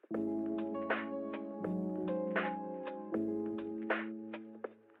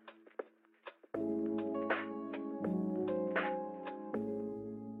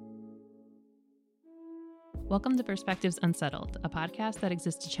Welcome to Perspectives Unsettled, a podcast that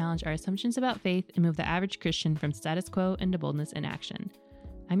exists to challenge our assumptions about faith and move the average Christian from status quo into boldness in action.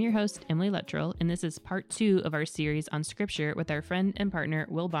 I'm your host, Emily Luttrell, and this is part 2 of our series on Scripture with our friend and partner,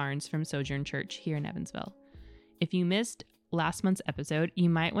 Will Barnes from Sojourn Church here in Evansville. If you missed last month's episode, you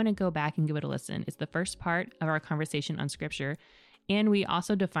might want to go back and give it a listen. It's the first part of our conversation on Scripture, and we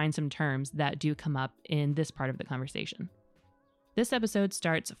also define some terms that do come up in this part of the conversation. This episode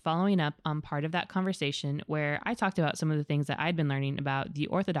starts following up on part of that conversation where I talked about some of the things that I'd been learning about the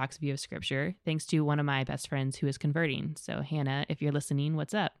Orthodox view of Scripture, thanks to one of my best friends who is converting. So Hannah, if you're listening,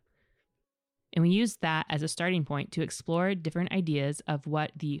 what's up? And we used that as a starting point to explore different ideas of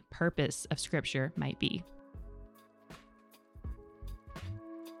what the purpose of Scripture might be.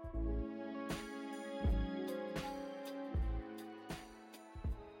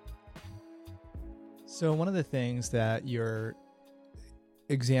 So one of the things that your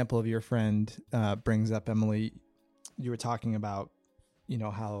example of your friend brings up, Emily, you were talking about,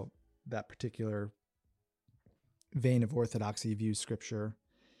 how that particular vein of orthodoxy views Scripture.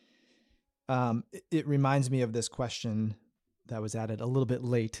 It reminds me of this question that was added a little bit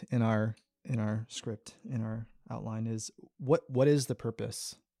late in our script, in our outline, is what is the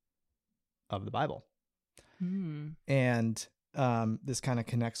purpose of the Bible? And this kind of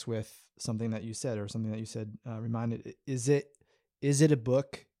connects with something that you said, reminded. Is it a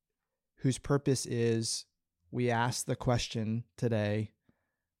book whose purpose is, we ask the question today,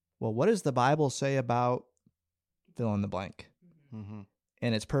 well, what does the Bible say about fill in the blank? Mm-hmm.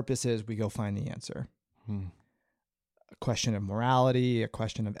 And its purpose is we go find the answer. A question of morality, a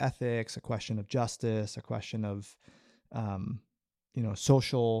question of ethics, a question of justice, a question of,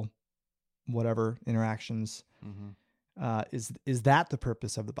 social, whatever interactions. Mm-hmm. Is that the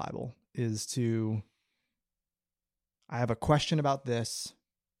purpose of the Bible? Is to, I have a question about this.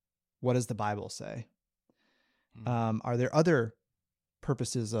 What does the Bible say? Are there other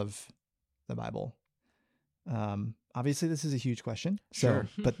purposes of the Bible? Obviously, this is a huge question. Sure.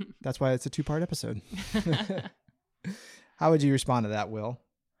 But that's why it's a 2-part episode. How would you respond to that, Will?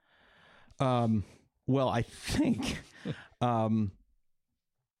 Well, I think, I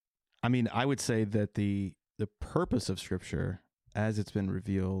would say that the purpose of Scripture, as it's been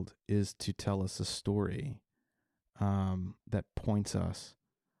revealed, is to tell us a story that points us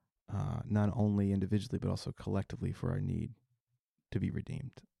not only individually but also collectively for our need to be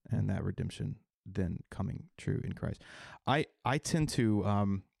redeemed, and that redemption then coming true in Christ. I tend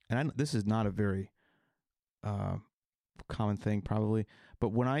to, this is not a very common thing probably, but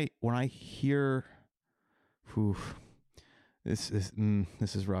when I hear, this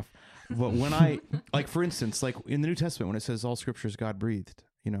is rough. But when I, like, for instance, like in the New Testament, when it says all Scripture is God breathed,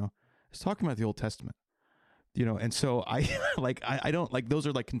 it's talking about the Old Testament. And so I don't like, those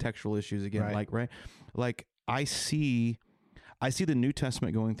are like contextual issues again, right. Like I see the New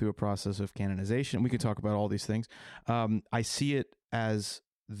Testament going through a process of canonization. We could talk about all these things. I see it as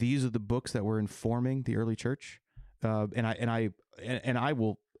these are the books that were informing the early church. And I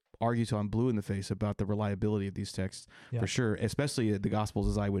will argue till I'm blue in the face about the reliability of these texts, for sure, especially the Gospels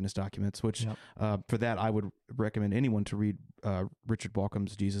as eyewitness documents, which for that I would recommend anyone to read Richard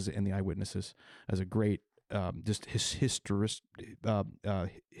Bauckham's Jesus and the Eyewitnesses as a great just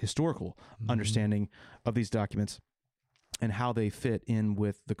historical understanding of these documents and how they fit in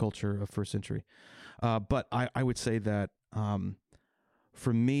with the culture of first century. But I would say that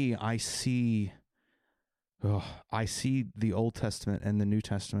for me, I see the Old Testament and the New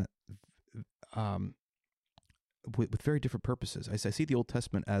Testament with very different purposes. I see the Old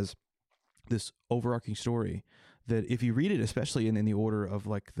Testament as this overarching story that if you read it, especially in the order of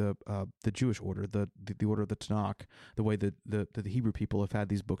like the Jewish order, the order of the Tanakh, the way that the Hebrew people have had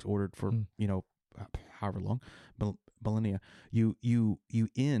these books ordered for however long, millennia, you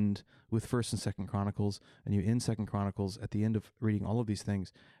end with First and Second Chronicles, and you end Second Chronicles at the end of reading all of these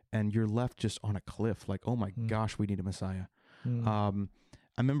things, and you're left just on a cliff, like, oh my gosh, we need a Messiah. I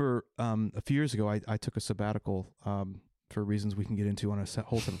remember a few years ago, I took a sabbatical for reasons we can get into on a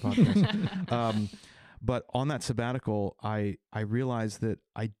whole set of podcasts. But on that sabbatical, I realized that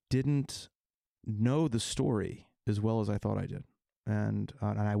I didn't know the story as well as I thought I did. And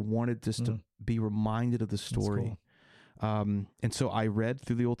I wanted just to be reminded of the story. Cool. And so I read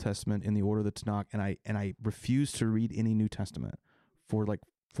through the Old Testament in the order of the Tanakh, and I refused to read any New Testament for like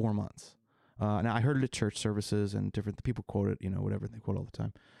 4 months. And I heard it at church services and different people quote it, whatever they quote all the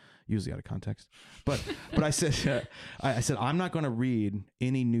time, usually out of context. But I said I'm not going to read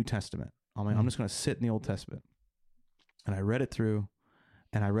any New Testament. I'm just going to sit in the Old Testament. And I read it through,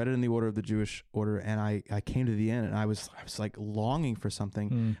 and I read it in the order of the Jewish order, and I came to the end, and I was like longing for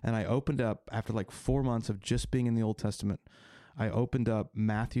something, and I opened up after like 4 months of just being in the Old Testament. I opened up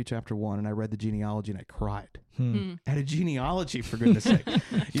Matthew chapter 1, and I read the genealogy, and I cried at a genealogy, for goodness sake.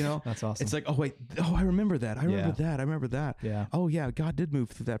 You know, that's awesome. It's like, oh wait, oh, I remember that. I remember that. Yeah. Oh yeah, God did move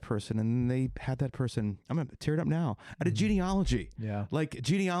through that person, and they had that person. I'm gonna tear it up now at a genealogy. Yeah. Like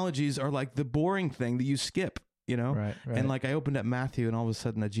genealogies are like the boring thing that you skip, you know? Right. And like I opened up Matthew, and all of a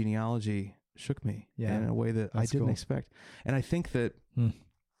sudden a genealogy shook me in a way that I didn't expect. And I think that,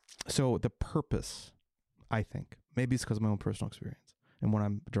 so the purpose, I think, maybe it's because of my own personal experience and what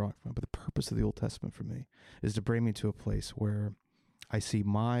I'm drawing from, but the purpose of the Old Testament for me is to bring me to a place where I see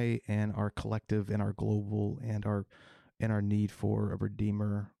my and our collective and our global and our need for a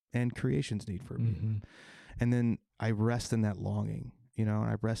redeemer and creation's need for a redeemer. And then I rest in that longing, you know, and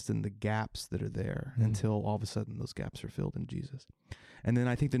I rest in the gaps that are there until all of a sudden those gaps are filled in Jesus. And then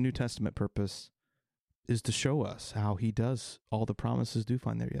I think the New Testament purpose is to show us how he does, all the promises do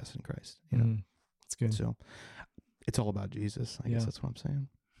find their yes in Christ, you know. That's good. So it's all about Jesus. I guess that's what I'm saying.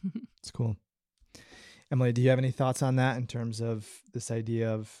 It's cool. Emily, do you have any thoughts on that in terms of this idea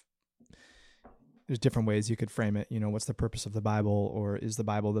of, there's different ways you could frame it. You know, what's the purpose of the Bible, or is the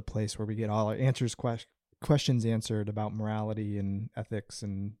Bible the place where we get all our questions answered about morality and ethics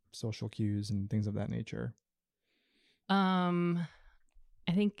and social cues and things of that nature? I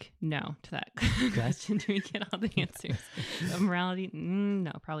think no to that question. Do we get all the answers? Morality?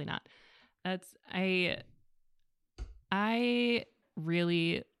 No, probably not. I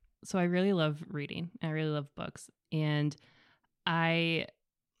really love reading. I really love books, and I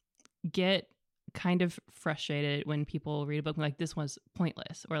get kind of frustrated when people read a book like, this was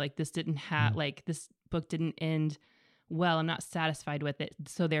pointless, or like this didn't have like this book didn't end well. I'm not satisfied with it,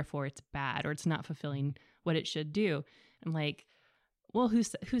 so therefore it's bad, or it's not fulfilling what it should do. I'm like, well, who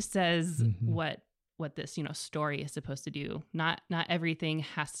says what this, you know, story is supposed to do? Not everything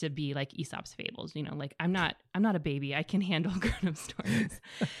has to be like Aesop's fables, you know, like I'm not a baby. I can handle grown-up stories.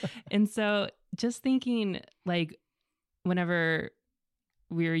 And so just thinking, like, whenever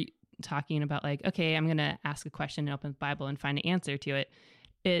we're talking about like, okay, I'm going to ask a question and open the Bible and find an answer to it,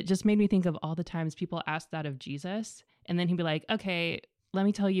 it just made me think of all the times people asked that of Jesus. And then he'd be like, okay, let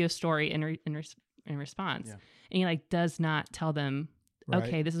me tell you a story in response. Yeah. And he like does not tell them,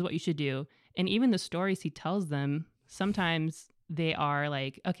 okay, this is what you should do. And even the stories he tells them, sometimes they are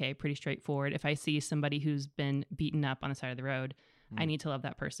like, okay, pretty straightforward. If I see somebody who's been beaten up on the side of the road, I need to love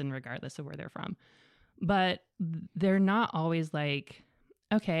that person regardless of where they're from. But they're not always like,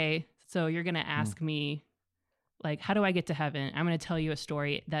 okay, so you're going to ask me, like, how do I get to heaven? I'm going to tell you a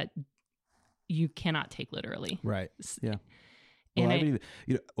story that you cannot take literally. Right. Yeah. And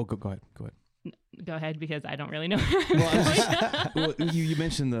go ahead. Go ahead, because I don't really know. Well, you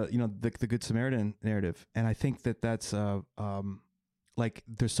mentioned the Good Samaritan narrative, and I think that's like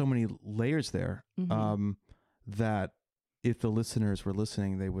there's so many layers there that if the listeners were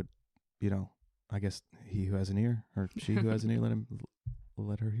listening, they would, you know, I guess he who has an ear, or she who has an ear,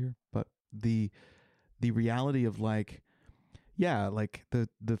 let her hear. But the reality of like, yeah, like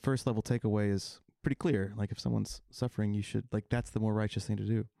the first level takeaway is pretty clear. Like if someone's suffering, you should, like, that's the more righteous thing to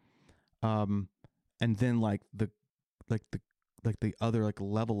do. And then like the other like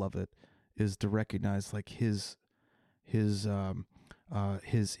level of it is to recognize like his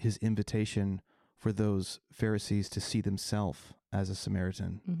invitation for those Pharisees to see themselves as a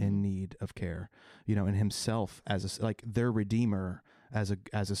Samaritan in need of care, you know, and himself as like their redeemer as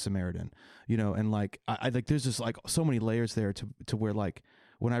a Samaritan, you know, and like I like there's just like so many layers there to where like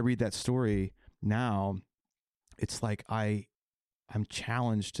when I read that story now, it's like I'm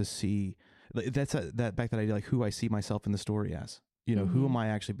challenged to see that back that idea, like who I see myself in the story as, you know, who am I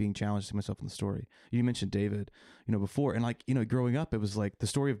actually being challenged to see myself in the story? You mentioned David, you know, before, and like, you know, growing up, it was like the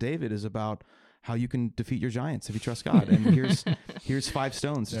story of David is about how you can defeat your giants if you trust God. And here's 5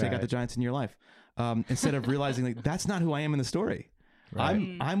 stones to take out the giants in your life. Instead of realizing like that's not who I am in the story.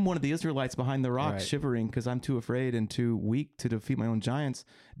 Right. I'm one of the Israelites behind the rock, shivering because I'm too afraid and too weak to defeat my own giants.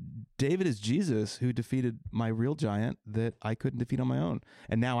 David is Jesus who defeated my real giant that I couldn't defeat on my own.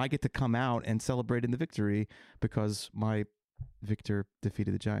 And now I get to come out and celebrate in the victory because my victor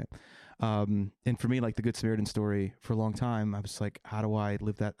defeated the giant. And for me, like the Good Samaritan story, for a long time, I was like, how do I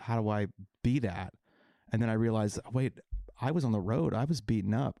live that? How do I be that? And then I realized, wait, I was on the road. I was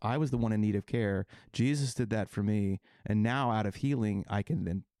beaten up. I was the one in need of care. Jesus did that for me. And now out of healing, I can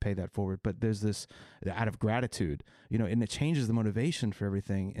then pay that forward. But there's this out of gratitude, you know, and it changes the motivation for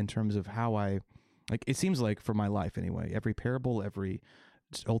everything in terms of how I, like, it seems like for my life anyway, every parable, every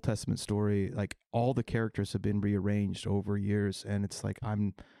Old Testament story, like all the characters have been rearranged over years, and it's like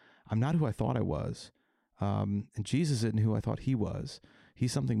I'm not who I thought I was, and Jesus isn't who I thought he was.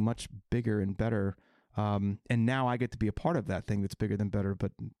 He's something much bigger and better, and now I get to be a part of that thing that's bigger than better.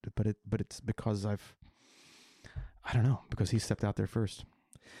 But it's because I don't know, because he stepped out there first.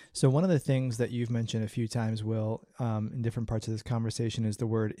 So one of the things that you've mentioned a few times, Will, in different parts of this conversation is the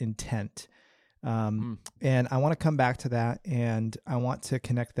word intent. And I want to come back to that, and I want to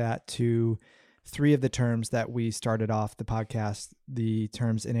connect that to three of the terms that we started off the podcast, the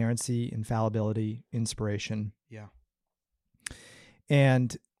terms inerrancy, infallibility, inspiration. Yeah.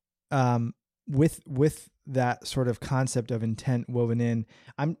 And with that sort of concept of intent woven in,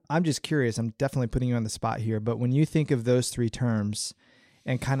 I'm just curious, I'm definitely putting you on the spot here, but when you think of those three terms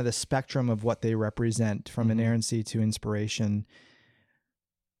and kind of the spectrum of what they represent from inerrancy to inspiration,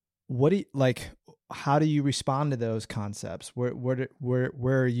 how do you respond to those concepts? Where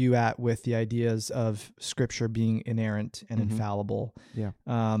are you at with the ideas of Scripture being inerrant and infallible? Yeah.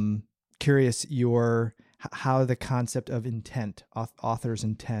 Curious how the concept of intent, author's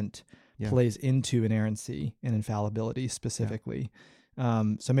intent, plays into inerrancy and infallibility specifically.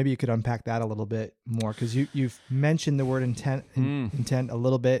 So maybe you could unpack that a little bit more, because you've mentioned the word intent a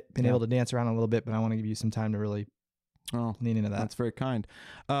little bit, been able to dance around a little bit, but I want to give you some time to really lean into that. That's very kind.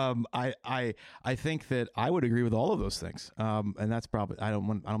 I think that I would agree with all of those things, and that's probably I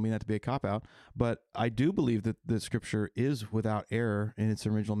don't mean that to be a cop out, but I do believe that the Scripture is without error in its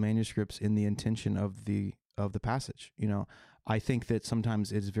original manuscripts in the intention of the passage. I think that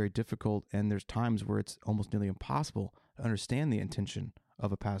sometimes it's very difficult, and there's times where it's almost nearly impossible to understand the intention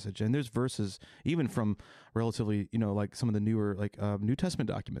of a passage. And there's verses even from relatively, like some of the newer, like New Testament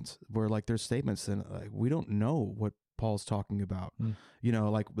documents, where like there's statements and we don't know what Paul's talking about. I'm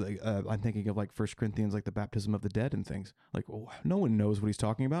thinking of like 1 Corinthians, like the baptism of the dead and things. Like no one knows what he's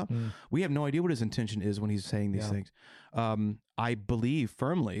talking about. We have no idea what his intention is when he's saying these things. I believe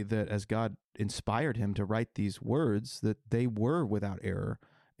firmly that as God inspired him to write these words, that they were without error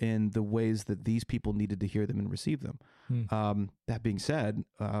in the ways that these people needed to hear them and receive them. That being said,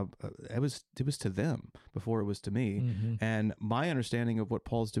 it was to them before it was to me. And my understanding of what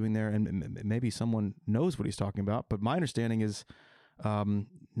Paul's doing there, and maybe someone knows what he's talking about, but my understanding is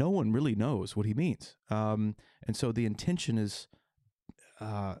no one really knows what he means. And so the intention is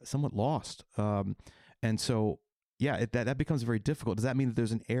somewhat lost. And so, that becomes very difficult. Does that mean that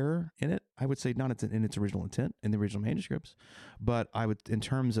there's an error in it? I would say not in its original intent, in the original manuscripts, but I would, in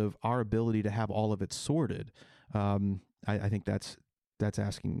terms of our ability to have all of it sorted, I think that's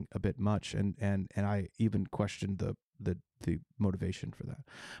asking a bit much, and I even questioned the motivation for that.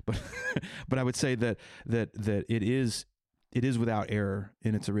 But I would say that it is without error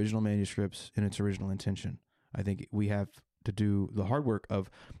in its original manuscripts, in its original intention. I think we have to do the hard work of,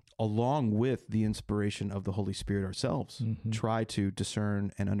 along with the inspiration of the Holy Spirit ourselves, try to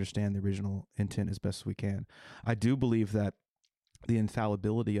discern and understand the original intent as best as we can. I do believe that the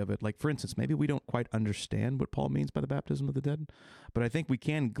infallibility of it, like for instance, maybe we don't quite understand what Paul means by the baptism of the dead, but I think we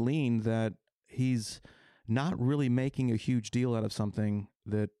can glean that he's not really making a huge deal out of something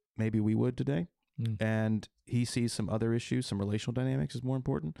that maybe we would today. And he sees some other issues, some relational dynamics is more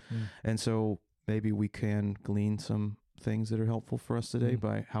important. And so maybe we can glean some things that are helpful for us today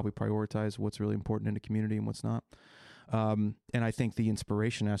by how we prioritize what's really important in the community and what's not. And I think the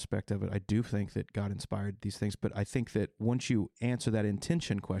inspiration aspect of it, I do think that God inspired these things, but I think that once you answer that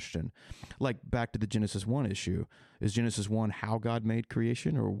intention question, like back to the Genesis 1 issue, is Genesis 1 how God made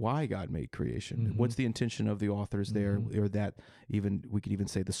creation or why God made creation? What's the intention of the authors there, or that even, we could even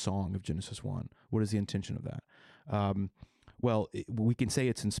say the song of Genesis 1. What is the intention of that? We can say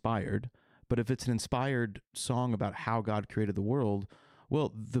it's inspired, but if it's an inspired song about how God created the world,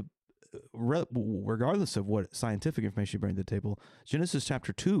 well, regardless of what scientific information you bring to the table, Genesis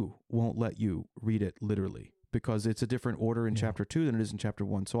chapter 2 won't let you read it literally, because it's a different order in chapter 2 than it is in chapter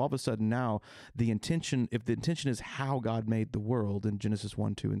 1. So all of a sudden now, if the intention is how God made the world in Genesis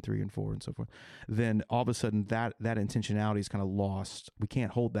 1, 2, and 3, and 4, and so forth, then all of a sudden that intentionality is kind of lost. We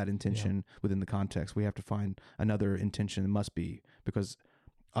can't hold that intention within the context. We have to find another intention. It must be, because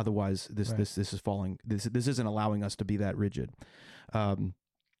otherwise this is falling. This isn't allowing us to be that rigid.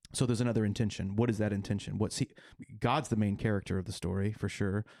 So there's another intention. What is that intention? God's the main character of the story for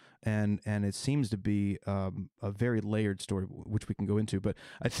sure, and it seems to be a very layered story, which we can go into. But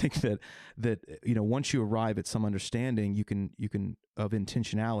I think that once you arrive at some understanding, you can of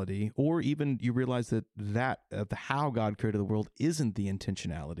intentionality, or even you realize that the how God created the world isn't the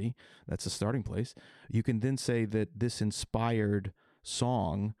intentionality. That's a starting place. You can then say that this inspired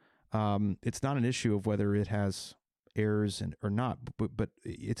song, it's not an issue of whether it has errors or not, but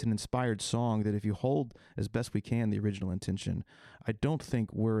it's an inspired song that if you hold as best we can the original intention, I don't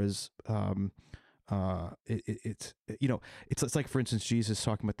think we're as it's like, for instance, Jesus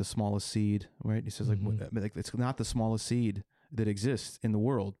talking about the smallest seed, right? He says like it's not the smallest seed that exists in the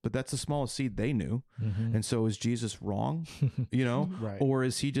world, but that's the smallest seed they knew. And so is Jesus wrong, Right. or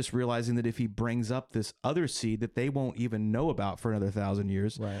is he just realizing that if he brings up this other seed that they won't even know about for another 1,000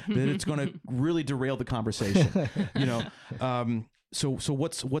 years, Right. that it's going to really derail the conversation, So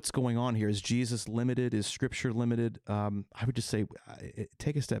what's going on here? Is Jesus limited? Is Scripture limited? I would just say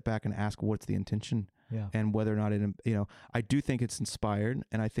take a step back and ask what's the intention, and whether or not it. I do think it's inspired,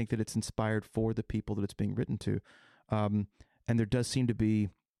 and I think that it's inspired for the people that it's being written to, and there does seem to be,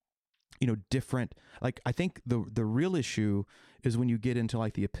 different. Like I think the real issue is when you get into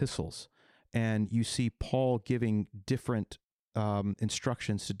like the epistles, and you see Paul giving different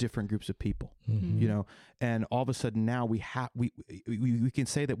instructions to different groups of people, and all of a sudden now we can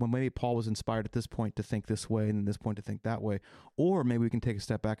say that when maybe Paul was inspired at this point to think this way and at this point to think that way, or maybe we can take a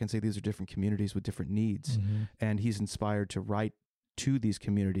step back and say these are different communities with different needs, and he's inspired to write to these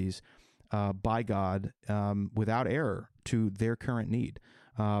communities by God without error to their current need,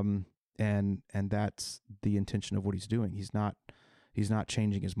 and that's the intention of what he's doing. He's not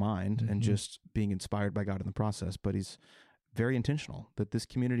changing his mind and just being inspired by God in the process, but he's very intentional that this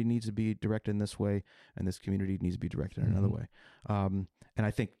community needs to be directed in this way, and this community needs to be directed in another way. And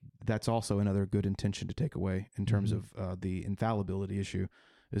I think that's also another good intention to take away in terms of the infallibility issue,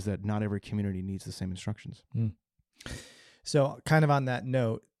 is that not every community needs the same instructions. So kind of on that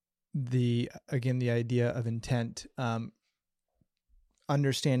note, the idea of intent,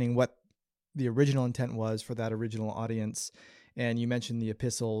 understanding what the original intent was for that original audience. And you mentioned the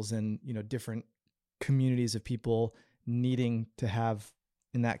epistles and, different communities of people needing to have,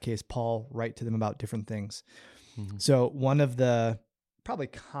 in that case, Paul write to them about different things. So one of the probably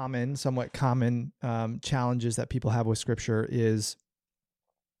somewhat common challenges that people have with Scripture is,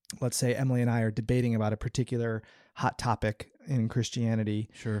 let's say Emily and I are debating about a particular hot topic in Christianity.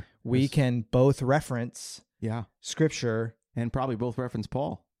 Sure. We can both reference Scripture. And probably both reference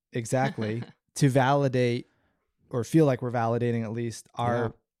Paul. Exactly. To validate, or feel like we're validating at least,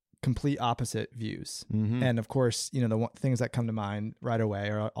 our complete opposite views. And of course, the things that come to mind right away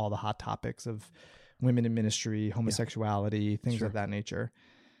are all the hot topics of women in ministry, homosexuality, things of that nature.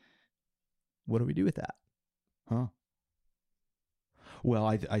 What do we do with that? Well,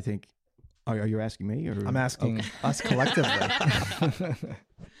 I think, are you asking me, or I'm asking us collectively?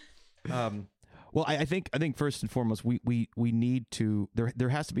 Well, I think first and foremost, we need to, there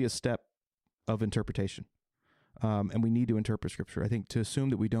has to be a step of interpretation. And we need to interpret Scripture. I think to assume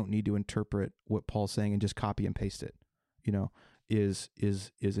that we don't need to interpret what Paul's saying and just copy and paste it, is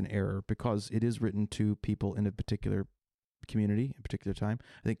an error, because it is written to people in a particular community, a particular time.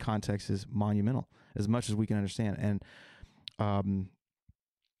 I think context is monumental as much as we can understand, and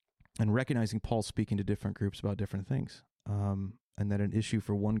recognizing Paul speaking to different groups about different things, and that an issue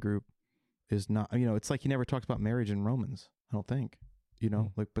for one group is not, it's like he never talks about marriage in Romans, I don't think,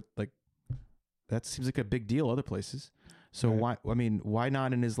 that seems like a big deal other places. So why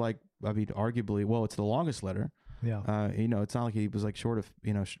not in his, arguably, well, it's the longest letter. Yeah. It's not like he was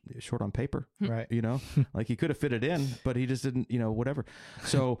short on paper. Right. Like he could have fit it in, but he just didn't, whatever.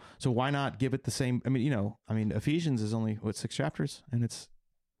 So why not give it the same? Ephesians is only 6 chapters, and it's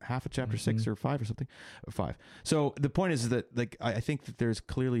half of chapter 6 or 5 or something, or 5. So the point is that I think that there's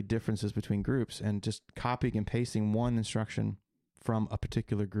clearly differences between groups, and just copying and pasting one instruction from a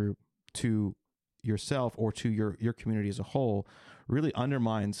particular group to yourself or to your community as a whole really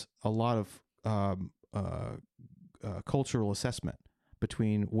undermines a lot of cultural assessment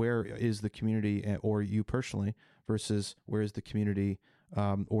between where is the community or you personally versus where is the community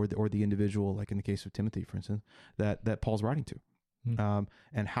or the individual, like in the case of Timothy, for instance, that Paul's writing to.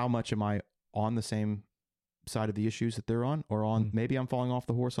 And how much am I on the same side of the issues that they're on, or on maybe I'm falling off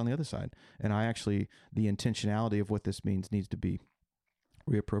the horse on the other side, and the intentionality of what this means needs to be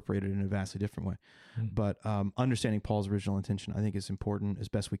reappropriated in a vastly different way. But understanding Paul's original intention, I think, is important as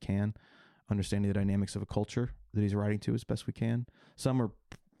best we can. Understanding the dynamics of a culture that he's writing to as best we can. Some are,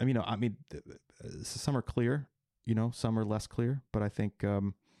 some are clear, some are less clear. But I think,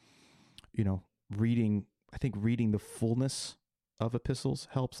 reading the fullness of epistles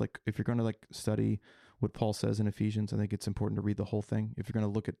helps. Like if you're going to study what Paul says in Ephesians, I think it's important to read the whole thing. If you're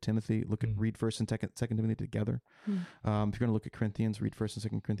going to look at Timothy, read 1st and 2nd Timothy together. If you're going to look at Corinthians, read 1st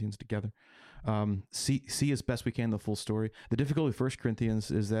and 2nd Corinthians together. See as best we can the full story. The difficulty with 1 Corinthians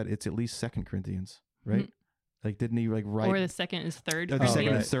is that it's at least 2 Corinthians, right? Like, didn't he like write? Or the second is third. Or the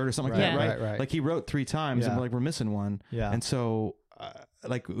second and third or something like Right. that, right? Right. Like he wrote 3 times, and Yeah. we're like, we're missing one. Yeah. And so,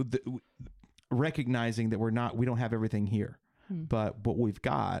 recognizing that we don't have everything here, but what we've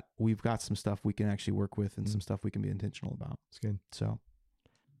got some stuff we can actually work with, and some stuff we can be intentional about. It's good. So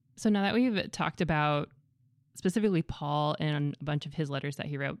now that we've talked about specifically Paul and a bunch of his letters that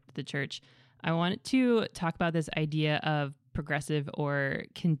he wrote to the church, I want to talk about this idea of progressive or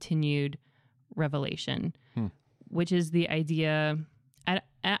continued revelation, which is the idea. I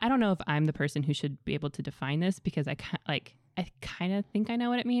don't know if I'm the person who should be able to define this, because I kind of think I know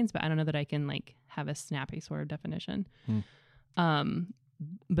what it means, but I don't know that I can like have a snappy sort of definition.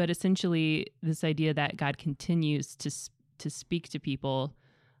 But essentially, this idea that God continues to speak to people,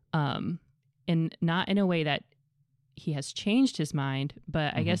 and not in a way that he has changed his mind,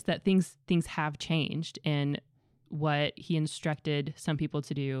 but I guess that things have changed in what he instructed some people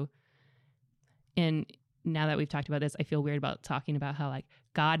to do. And now that we've talked about this, I feel weird about talking about how like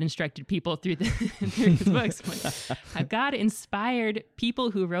God instructed people through his books. Like, how God inspired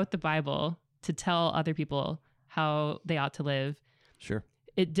people who wrote the Bible to tell other people how they ought to live. Sure.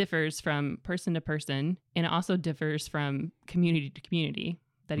 It differs from person to person, and it also differs from community to community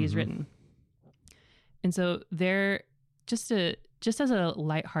that he's written. And so there, just as a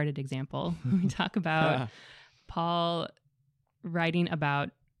lighthearted example, we talk about Paul writing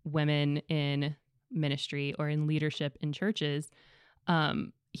about women in ministry or in leadership in churches.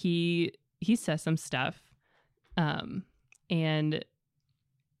 He says some stuff, and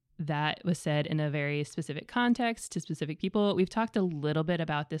that was said in a very specific context to specific people. We've talked a little bit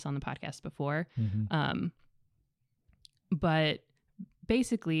about this on the podcast before, but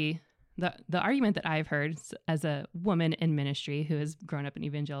basically, the argument that I've heard as a woman in ministry who has grown up in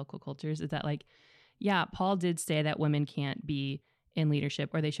evangelical cultures is that, like, yeah, Paul did say that women can't be in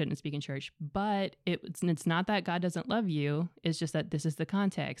leadership or they shouldn't speak in church, but it's not that God doesn't love you. It's just that this is the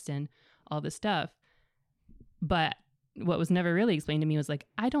context and all this stuff. But what was never really explained to me was like,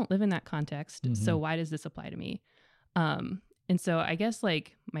 I don't live in that context. So why does this apply to me? And so I guess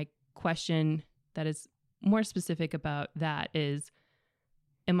like my question that is more specific about that is,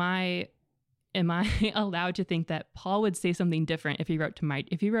 am I allowed to think that Paul would say something different if he wrote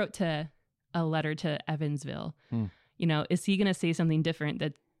to a letter to Evansville? You know, is he going to say something different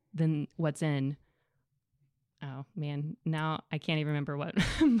than what's in? Oh man, now I can't even remember what.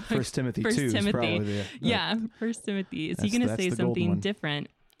 First Timothy 2 is probably First Timothy. Is he going to say something different?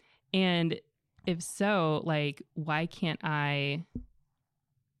 And if so, like, why can't I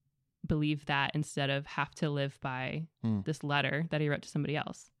believe that instead of have to live by this letter that he wrote to somebody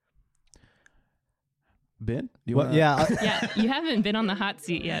else? Ben? Yeah, you haven't been on the hot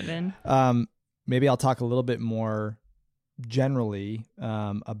seat yet, Ben. Maybe I'll talk a little bit more generally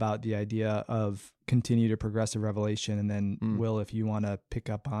about the idea of continued or progressive revelation, and then Will, if you want to pick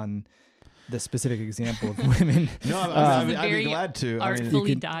up on the specific example of women. No, I'd be glad to.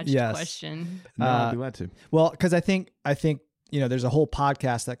 Artfully dodged question. No, I'd be glad to. Well, because I think there's a whole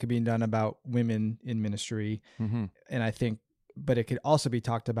podcast that could be done about women in ministry, and I think, but it could also be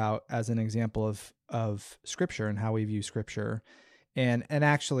talked about as an example of Scripture and how we view Scripture. And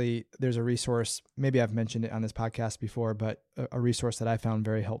actually, there's a resource, maybe I've mentioned it on this podcast before, but a resource that I found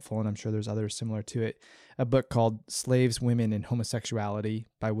very helpful, and I'm sure there's others similar to it, a book called Slaves, Women, and Homosexuality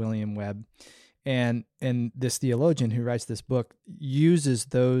by William Webb. And this theologian who writes this book uses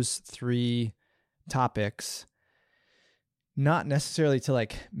those 3 topics not necessarily to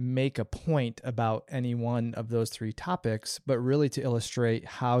like make a point about any one of those 3 topics, but really to illustrate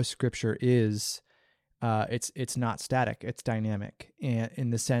how Scripture is. It's not static, it's dynamic, and in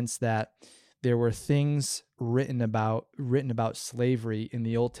the sense that there were things written about slavery in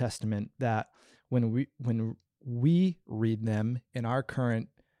the Old Testament that when we read them in our current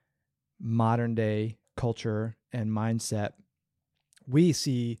modern day culture and mindset, we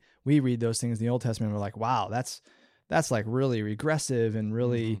read those things in the Old Testament and we're like, wow, that's like really regressive and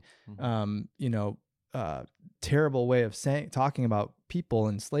really terrible way of talking about people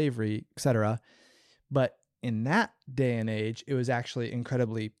and slavery, etc. But in that day and age, it was actually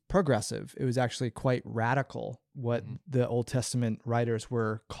incredibly progressive. It was actually quite radical what the Old Testament writers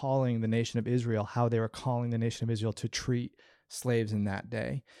were calling the nation of Israel, how they were calling the nation of Israel to treat slaves in that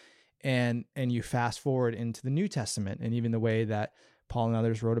day. And you fast forward into the New Testament, and even the way that Paul and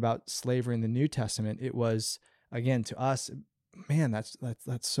others wrote about slavery in the New Testament, it was, again, to us, man, that's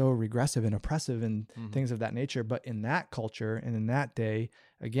so regressive and oppressive and things of that nature. But in that culture and in that day,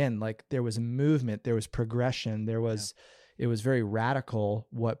 again, like there was a movement, there was progression, it was very radical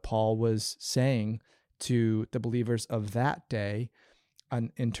what Paul was saying to the believers of that day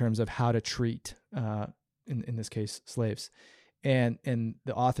in terms of how to treat in this case, slaves. And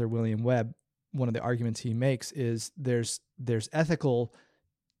the author, William Webb, one of the arguments he makes is there's ethical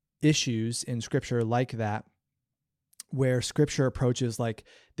issues in Scripture like that, where Scripture approaches like,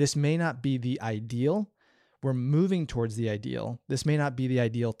 this may not be the ideal. We're moving towards the ideal. This may not be the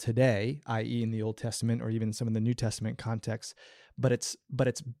ideal today, i.e. in the Old Testament or even some of the New Testament contexts, but it's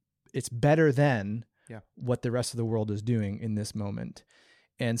better than what the rest of the world is doing in this moment.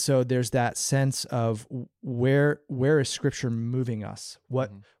 And so there's that sense of where is Scripture moving us?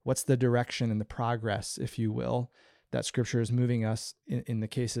 What's the direction and the progress, if you will, that Scripture is moving us in the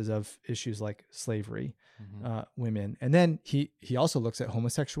cases of issues like slavery, women. And then he also looks at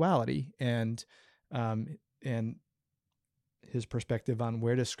homosexuality and his perspective on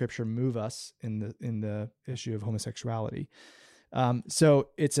where does Scripture move us in the issue of homosexuality. So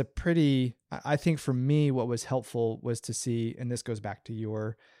it's a pretty, I think for me, what was helpful was to see, and this goes back to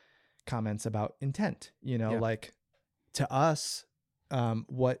your comments about intent, like to us,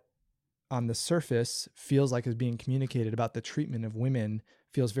 what on the surface feels like is being communicated about the treatment of women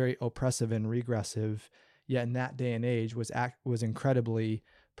feels very oppressive and regressive, yet in that day and age was incredibly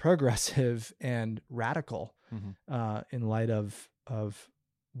progressive and radical, in light of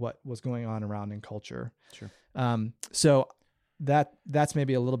what was going on around in culture. Sure. So that's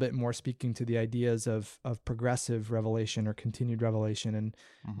maybe a little bit more speaking to the ideas of progressive revelation or continued revelation. And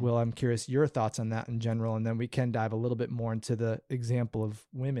Will, I'm curious your thoughts on that in general, and then we can dive a little bit more into the example of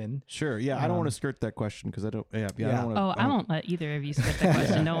women. Sure. Yeah. I don't want to skirt that question because I don't. Yeah. I don't wanna, I won't let either of you skirt that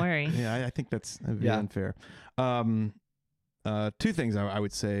question. Don't worry. Yeah. I think that'd be unfair. Two things I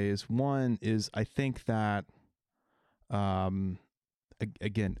would say is, one is I think that,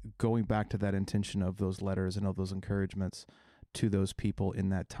 again, going back to that intention of those letters and of those encouragements to those people in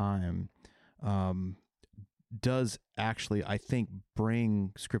that time, does actually, I think,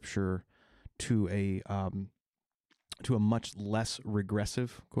 bring Scripture to a much less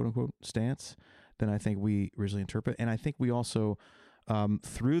regressive, quote unquote, stance than I think we originally interpret. And I think we also,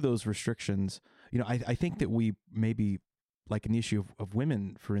 through those restrictions, I think that we maybe, like in the issue of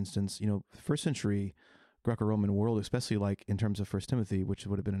women, for instance, first century Greco-Roman world, especially like in terms of First Timothy, which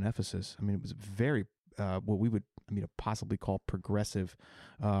would have been in Ephesus. I mean, it was very what we would possibly call progressive,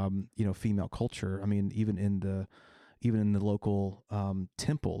 female culture. I mean, even in the local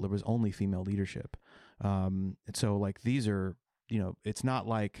temple, there was only female leadership. And so like these are, it's not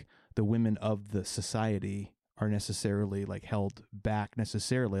like the women of the society are necessarily like held back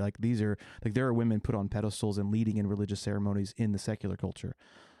necessarily. Like these are like, there are women put on pedestals and leading in religious ceremonies in the secular culture.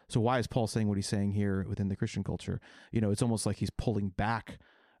 So why is Paul saying what he's saying here within the Christian culture? It's almost like he's pulling back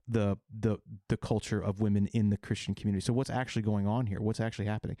the culture of women in the Christian community. So what's actually going on here? What's actually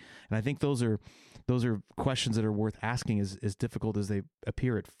happening? And I think those are questions that are worth asking, as difficult as they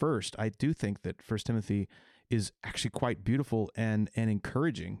appear at first. I do think that First Timothy is actually quite beautiful and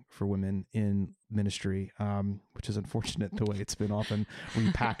encouraging for women in ministry, which is unfortunate the way it's been often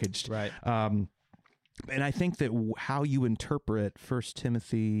repackaged. Right. And I think that how you interpret 1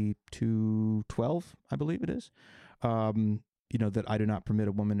 Timothy 2:12, I believe it is, that I do not permit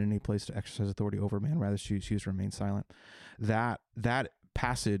a woman in any place to exercise authority over a man, rather she is to remain silent. That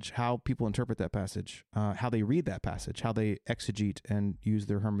passage, how people interpret that passage, how they read that passage, how they exegete and use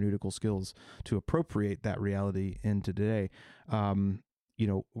their hermeneutical skills to appropriate that reality into today,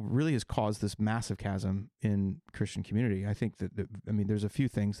 really has caused this massive chasm in Christian community. I think that there's a few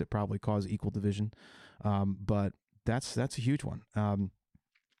things that probably cause equal division, but that's a huge one.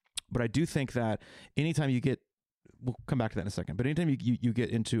 But I do think that anytime you get, we'll come back to that in a second, but anytime you get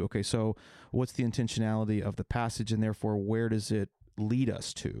into, okay, so what's the intentionality of the passage, and therefore where does it lead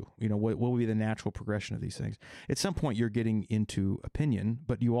us to? What will be the natural progression of these things? At some point you're getting into opinion,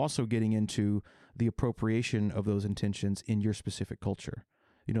 but you also getting into the appropriation of those intentions in your specific culture.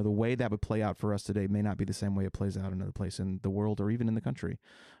 The way that would play out for us today may not be the same way it plays out another place in the world or even in the country.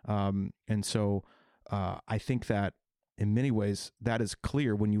 And so I think that in many ways that is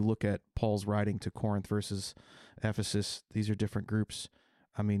clear when you look at Paul's writing to Corinth versus Ephesus. These are different groups.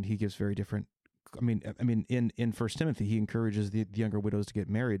 He gives very different. In 1 Timothy, he encourages the younger widows to get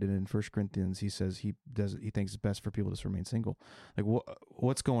married, and in 1 Corinthians, he says he thinks it's best for people to just remain single. Like,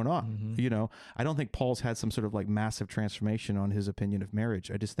 what's going on? Mm-hmm. I don't think Paul's had some sort of like massive transformation on his opinion of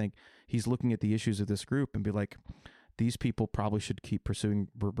marriage. I just think he's looking at the issues of this group and be like, these people probably should keep pursuing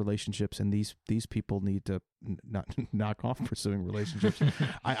relationships, and these people need to not knock off pursuing relationships.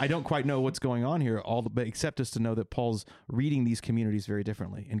 I don't quite know what's going on here, except just to know that Paul's reading these communities very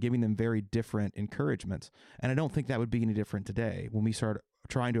differently and giving them very different encouragements. And I don't think that would be any different today when we start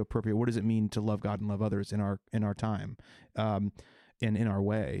trying to appropriate what does it mean to love God and love others in our time, and in our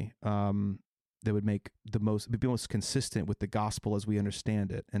way. make be most consistent with the gospel as we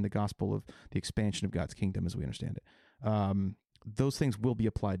understand it, and the gospel of the expansion of God's kingdom as we understand it. Those things will be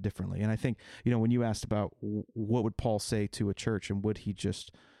applied differently. And I think, when you asked about what would Paul say to a church, and would he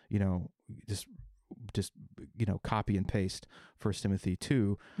just copy and paste 1 Timothy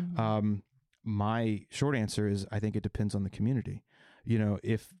 2, my short answer is I think it depends on the community.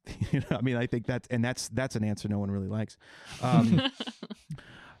 If I think that's an answer no one really likes.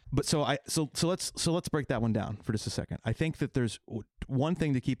 But so let's break that one down for just a second. I think that there's one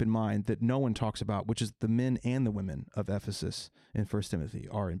thing to keep in mind that no one talks about, which is the men and the women of Ephesus in 1 Timothy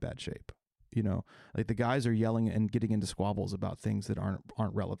are in bad shape. Like the guys are yelling and getting into squabbles about things that aren't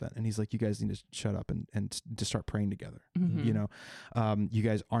relevant. And he's like, you guys need to shut up and to start praying together. You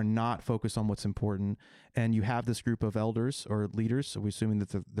guys are not focused on what's important. And you have this group of elders or leaders. So we're assuming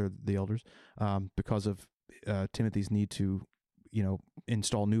that they're the elders, because of Timothy's need to,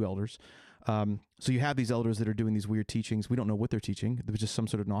 install new elders. So you have these elders that are doing these weird teachings. We don't know what they're teaching. There was just some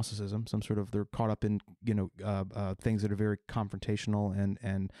sort of Gnosticism, they're caught up in, things that are very confrontational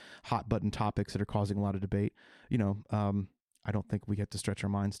and hot button topics that are causing a lot of debate. I don't think we get to stretch our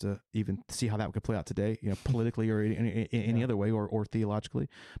minds to even see how that could play out today, politically or any other way or theologically.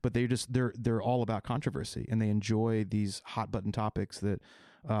 But they're all about controversy, and they enjoy these hot button topics that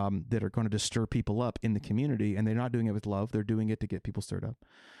are going to just stir people up in the community, and they're not doing it with love. They're doing it to get people stirred up.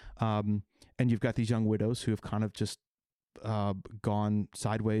 And you've got these young widows who have kind of just gone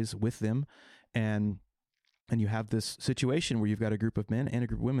sideways with them, and you have this situation where you've got a group of men and a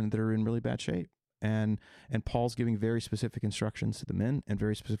group of women that are in really bad shape. And Paul's giving very specific instructions to the men and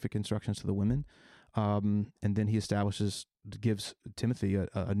very specific instructions to the women. And then he gives Timothy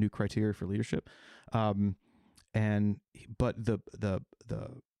a new criteria for leadership. But the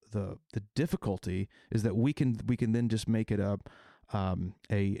difficulty is that we can then just make it a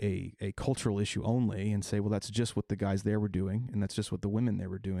cultural issue only and say, well, that's just what the guys there were doing, and that's just what the women there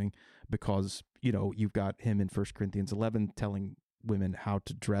were doing, because you've got him in 1 Corinthians 11 telling women how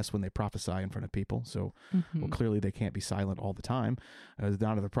to dress when they prophesy in front of people. So, well, clearly they can't be silent all the time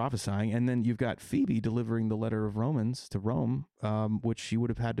down to the prophesying. And then you've got Phoebe delivering the letter of Romans to Rome, which she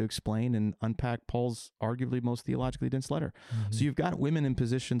would have had to explain and unpack Paul's arguably most theologically dense letter. So you've got women in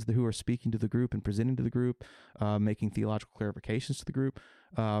positions who are speaking to the group and presenting to the group, making theological clarifications to the group.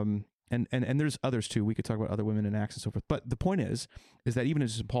 And there's others too. We could talk about other women in Acts and so forth. But the point is that even in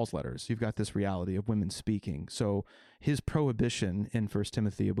Paul's letters, you've got this reality of women speaking. So his prohibition in 1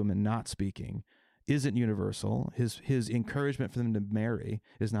 Timothy of women not speaking isn't universal. His encouragement for them to marry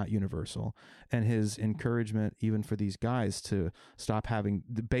is not universal. And his encouragement even for these guys to stop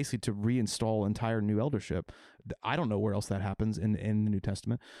basically to reinstall entire new eldership. I don't know where else that happens in the New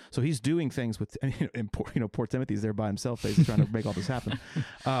Testament. So he's doing things with, poor Timothy's there by himself, basically trying to make all this happen.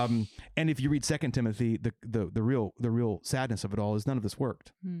 And if you read 2 Timothy, the real sadness of it all is none of this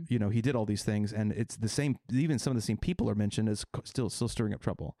worked. He did all these things, and it's the same. Even some of the same people are mentioned as still stirring up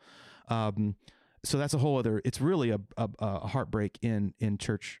trouble. So that's a whole other. It's really a heartbreak in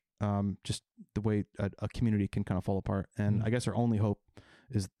church. Just the way a community can kind of fall apart. And I guess our only hope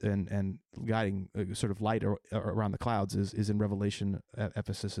is and guiding sort of light around the clouds is in Revelation.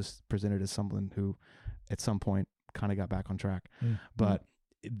 Ephesus is presented as someone who at some point kind of got back on track. But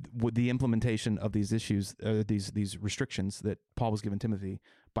with the implementation of these issues, these restrictions that Paul was giving Timothy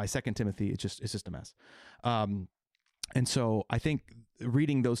by 2 Timothy, it's just a mess. And so I think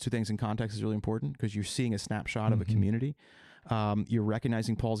reading those two things in context is really important, because you're seeing a snapshot of a community. You're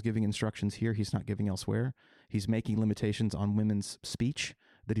recognizing Paul's giving instructions here he's not giving elsewhere. He's making limitations on women's speech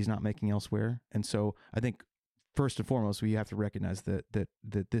that he's not making elsewhere. And so I think first and foremost, we have to recognize that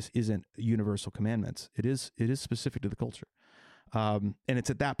this isn't universal commandments. It is specific to the culture. And it's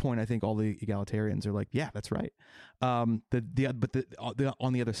at that point, I think all the egalitarians are like, yeah, that's right. On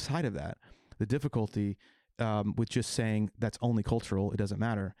the other side of that, the difficulty with just saying that's only cultural, it doesn't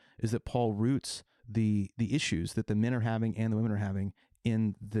matter, is that Paul roots the issues that the men are having and the women are having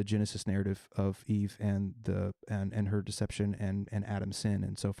in the Genesis narrative of Eve and her deception and Adam's sin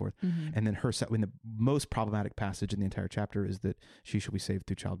and so forth. And then when the most problematic passage in the entire chapter is that she shall be saved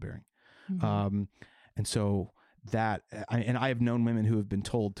through childbearing. And so that, I have known women who have been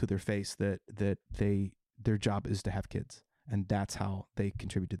told to their face that their job is to have kids, and that's how they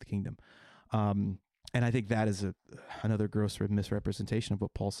contribute to the kingdom. And I think that is another gross misrepresentation of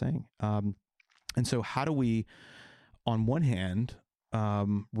what Paul's saying. And so how do we, on one hand,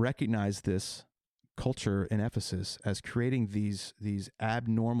 recognize this culture in Ephesus as creating these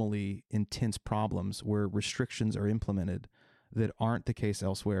abnormally intense problems where restrictions are implemented that aren't the case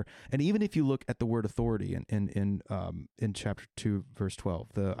elsewhere. And even if you look at the word authority in chapter 2, verse 12,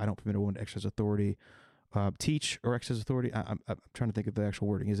 I don't permit a woman to exercise authority, teach or exercise authority. I'm trying to think of the actual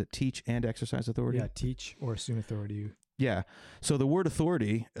wording. Is it teach and exercise authority? Yeah, teach or assume authority. Yeah. So the word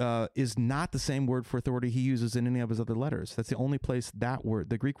authority is not the same word for authority he uses in any of his other letters. That's the only place that word,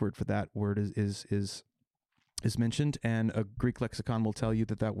 the Greek word for that word is mentioned, and a Greek lexicon will tell you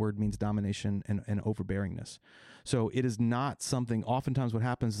that word means domination and overbearingness. So it is not something, oftentimes what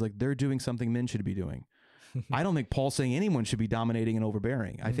happens is like they're doing something men should be doing. I don't think Paul's saying anyone should be dominating and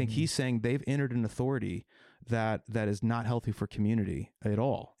overbearing. I think he's saying they've entered an authority that is not healthy for community at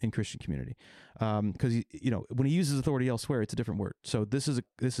all in Christian community. Because when he uses authority elsewhere, it's a different word. So this is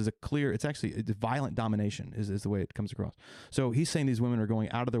a clear. It's violent domination is the way it comes across. So he's saying these women are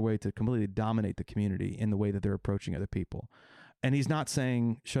going out of their way to completely dominate the community in the way that they're approaching other people, and he's not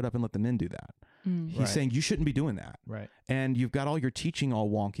saying shut up and let the men do that. He's saying you shouldn't be doing that. Right. And you've got all your teaching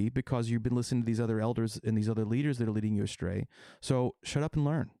all wonky because you've been listening to these other elders and these other leaders that are leading you astray. So shut up and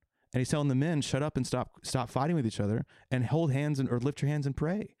learn. And he's telling the men, shut up and stop fighting with each other and hold hands or lift your hands and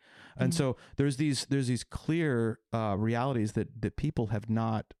pray. And so there's these clear realities that people have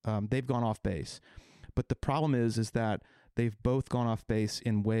not, they've gone off base. But the problem is that they've both gone off base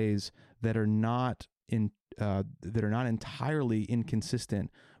in ways that are not entirely inconsistent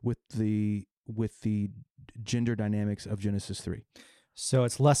with the gender dynamics of Genesis 3. So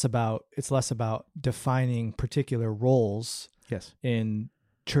it's less about defining particular roles in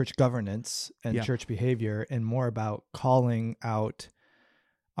church governance and church behavior, and more about calling out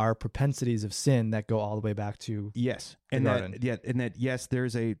our propensities of sin that go all the way back to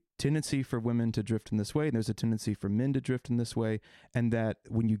there's a tendency for women to drift in this way, and there's a tendency for men to drift in this way, and that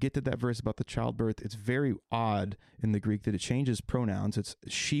when you get to that verse about the childbirth, it's very odd in the Greek that it changes pronouns. It's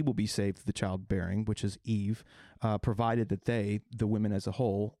she will be saved through the childbearing, which is Eve, provided that the women as a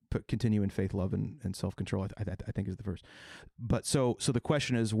whole, continue in faith, love, and self-control, I think is the verse. But so the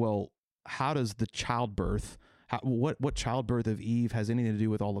question is, well, how does the childbirth, what childbirth of Eve has anything to do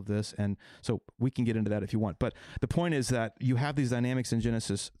with all of this? And so we can get into that if you want. But the point is that you have these dynamics in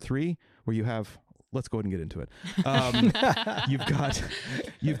Genesis 3 where you have, let's go ahead and get into it.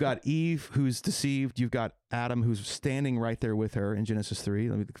 You've got Eve who's deceived. You've got Adam who's standing right there with her in Genesis 3.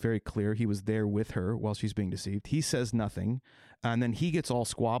 Let me be very clear. He was there with her while she's being deceived. He says nothing. And then he gets all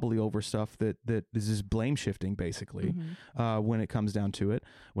squabbly over stuff that is this blame shifting, basically, when it comes down to it,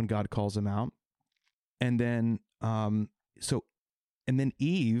 when God calls him out. And then, and then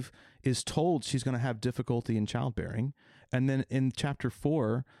Eve is told she's going to have difficulty in childbearing. And then in chapter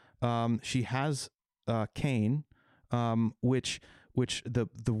 4, she has Cain, which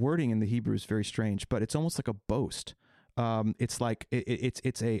the wording in the Hebrew is very strange, but it's almost like a boast. It's like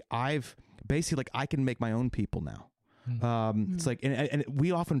basically I can make my own people now. It's like, and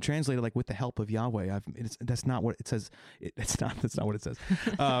we often translate it like with the help of Yahweh. That's not what it says. That's not what it says.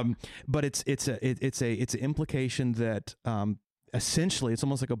 But it's an implication that essentially it's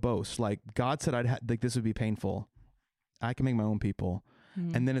almost like a boast. Like God said, like this would be painful. I can make my own people.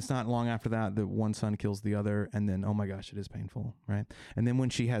 And then it's not long after that one son kills the other, and then, oh my gosh, it is painful, right? And then when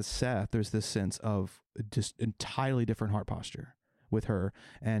she has Seth, there's this sense of just entirely different heart posture with her,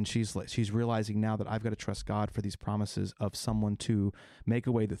 and she's realizing now that I've got to trust God for these promises of someone to make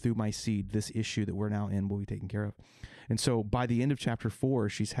a way that through my seed, this issue that we're now in will be taken care of. And so by the end of chapter 4,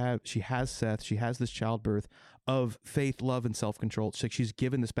 she has Seth, she has this childbirth of faith, love, and self-control. She's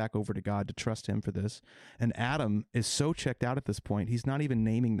given this back over to God to trust him for this. And Adam is so checked out at this point, he's not even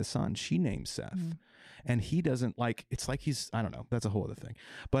naming the son. She names Seth. And he doesn't it's like I don't know, that's a whole other thing.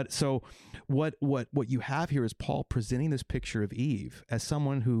 But so what you have here is Paul presenting this picture of Eve as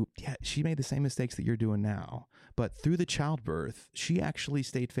someone who, she made the same mistakes that you're doing now, but through the childbirth, she actually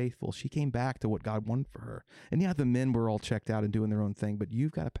stayed faithful. She came back to what God wanted for her. And the men were all checked out and doing their own thing, but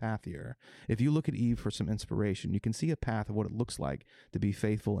you've got a path here. If you look at Eve for some inspiration, you can see a path of what it looks like to be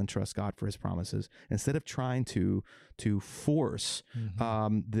faithful and trust God for his promises, instead of trying to force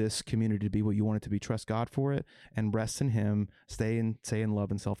this community to be what you want it to be. Trust God for it and rest in him, stay in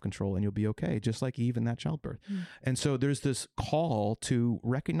love and self-control, and you'll be okay, just like Eve in that childbirth. And so there's this call to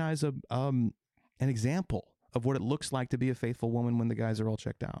recognize an example of what it looks like to be a faithful woman when the guys are all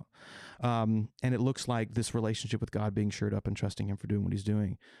checked out. And it looks like this relationship with God being shored up and trusting him for doing what he's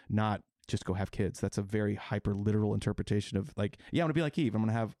doing, not just go have kids. That's a very hyper literal interpretation of like, I'm going to be like Eve, I'm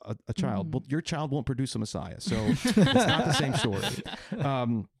going to have a child. Well, your child won't produce a Messiah. So it's not the same story.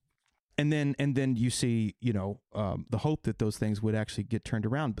 And then you see, the hope that those things would actually get turned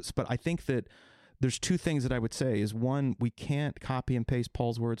around. But I think that there's two things that I would say is, one, we can't copy and paste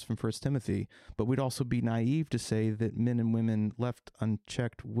Paul's words from 1 Timothy, but we'd also be naive to say that men and women left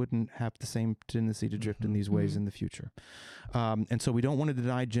unchecked wouldn't have the same tendency to drift in these ways in the future. And so we don't want to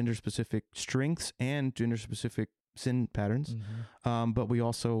deny gender-specific strengths and gender-specific sin patterns, but we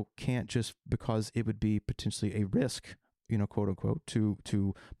also can't, just because it would be potentially a risk, quote unquote,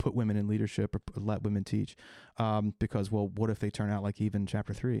 to put women in leadership or let women teach, because, well, what if they turn out like Eve in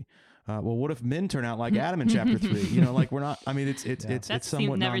chapter 3? Well, what if men turn out like Adam in chapter 3? Like, we're not. I mean, it's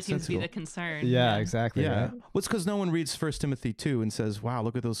somewhat never nonsensical. seems to be the concern. Yeah, exactly. Yeah, right? well, it's because no one reads 1 Timothy 2 and says, "Wow,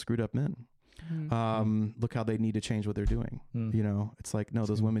 look at those screwed up men. Look how they need to change what they're doing." It's like, no,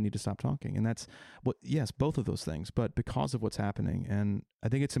 those women need to stop talking. And that's yes, both of those things, but because of what's happening. And I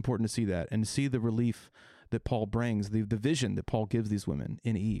think it's important to see that and see the relief that Paul brings, the vision that Paul gives these women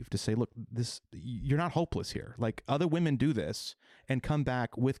in Eve, to say, look, you're not hopeless here. Like, other women do this and come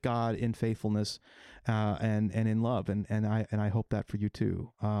back with God in faithfulness and in love. And I hope that for you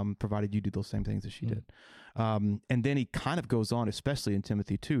too, provided you do those same things that she did. And then he kind of goes on, especially in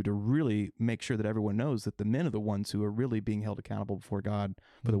Timothy 2, to really make sure that everyone knows that the men are the ones who are really being held accountable before God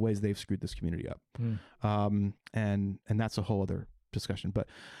for the ways they've screwed this community up. And that's a whole other discussion. But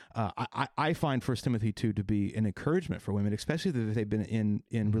I find 1 Timothy 2 to be an encouragement for women, especially that they've been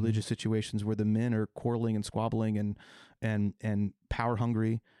in religious situations where the men are quarreling and squabbling and power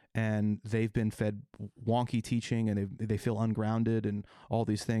hungry, and they've been fed wonky teaching, and they feel ungrounded and all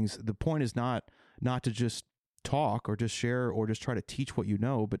these things. The point is not to just talk or just share or just try to teach what you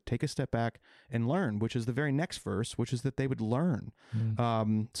know, but take a step back and learn, which is the very next verse, which is that they would learn.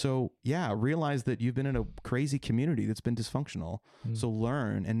 So yeah, realize that you've been in a crazy community that's been dysfunctional. So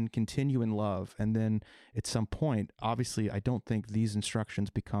learn and continue in love. And then at some point, obviously, I don't think these instructions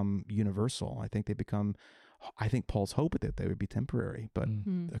become universal. I think Paul's hope that they would be temporary, but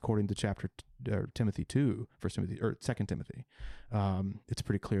according to Timothy 2, 1 Timothy or 2 Timothy, it's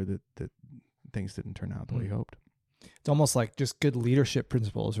pretty clear that things didn't turn out the way he hoped. It's almost like just good leadership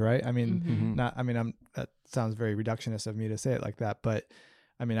principles, right? I mean, that sounds very reductionist of me to say it like that, but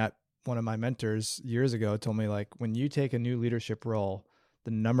I mean, one of my mentors years ago told me, like, when you take a new leadership role,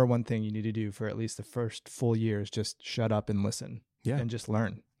 the number one thing you need to do for at least the first full year is just shut up and listen and just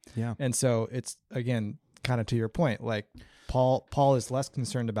learn. Yeah. And so it's, again, kind of to your point, like Paul is less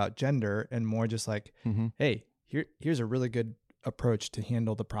concerned about gender and more just like, hey, here's a really good approach to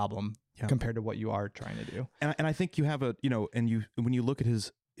handle the problem compared to what you are trying to do. And I think you have when you look at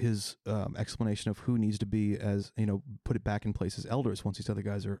his explanation of who needs to be, as put it back in place as elders once these other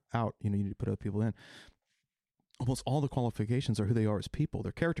guys are out, you need to put other people in. Almost all the qualifications are who they are as people.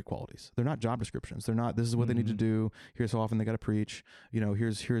 They're character qualities. They're not job descriptions. They're not, this is what they need to do. Here's how often they got to preach.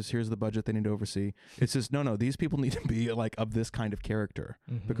 Here's the budget they need to oversee. It's just, no, these people need to be like of this kind of character,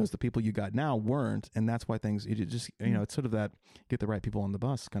 because the people you got now weren't. And that's why things, it's sort of that get the right people on the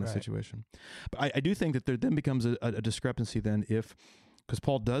bus kind of situation. But I do think that there then becomes a discrepancy then because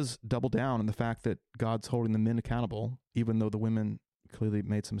Paul does double down on the fact that God's holding the men accountable, even though the women clearly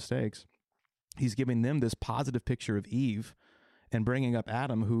made some mistakes. He's giving them this positive picture of Eve and bringing up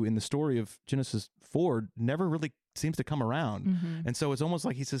Adam, who in the story of Genesis 4 never really seems to come around. And so it's almost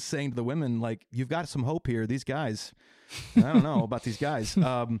like he's just saying to the women, like, you've got some hope here. These guys, I don't know about these guys.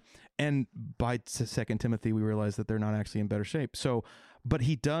 And by 2 Timothy, we realize that they're not actually in better shape. So, but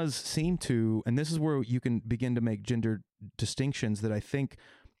he does seem to, and this is where you can begin to make gender distinctions that I think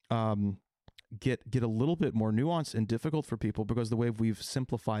get a little bit more nuanced and difficult for people, because the way we've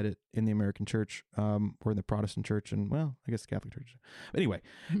simplified it in the American church, or in the Protestant church, and well, I guess the Catholic church. But anyway,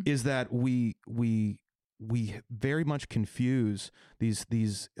 is that we very much confuse these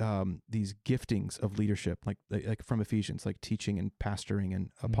giftings of leadership, like from Ephesians, like teaching and pastoring and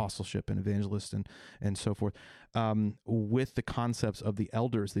apostleship and evangelist and so forth, with the concepts of the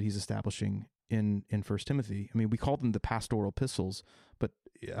elders that he's establishing in 1 Timothy. I mean, we call them the pastoral epistles, but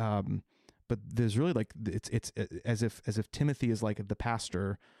there's really like it's as if Timothy is like the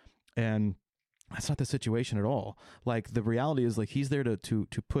pastor, and that's not the situation at all. Like, the reality is, like, he's there to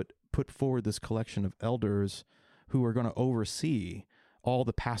put forward this collection of elders who are going to oversee all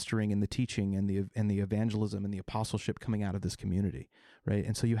the pastoring and the teaching and the evangelism and the apostleship coming out of this community, right?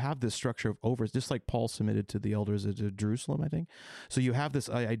 And so you have this structure of overs, just like Paul submitted to the elders at Jerusalem, I think. So you have this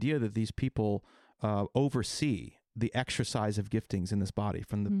idea that these people oversee the exercise of giftings in this body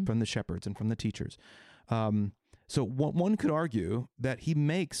from the shepherds and from the teachers. So one could argue that he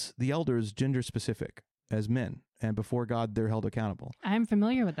makes the elders gender specific as men, and before God they're held accountable. I'm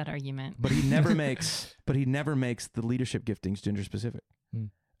familiar with that argument. But he never makes the leadership giftings gender specific.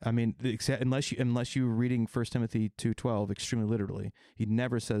 I mean, unless you're reading 1 Timothy 2:12 extremely literally, he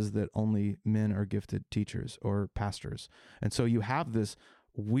never says that only men are gifted teachers or pastors. And so you have this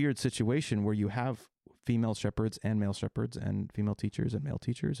weird situation where you have female shepherds and male shepherds and female teachers and male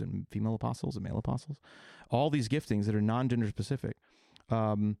teachers and female apostles and male apostles, all these giftings that are non-gender specific.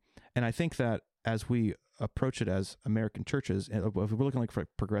 And I think that as we approach it as American churches, and if we're looking like for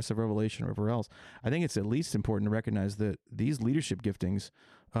progressive revelation or whatever else, I think it's at least important to recognize that these leadership giftings,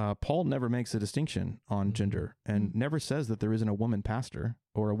 Paul never makes a distinction on gender and never says that there isn't a woman pastor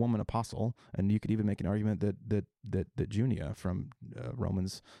or a woman apostle. And you could even make an argument that Junia from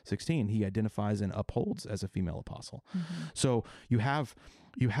Romans 16, he identifies and upholds as a female apostle. So you have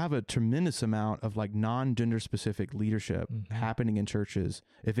a tremendous amount of like non-gender specific leadership happening in churches.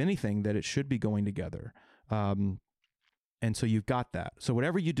 If anything, that it should be going together. And so you've got that. So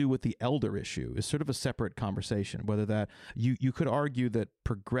whatever you do with the elder issue is sort of a separate conversation, whether that you could argue that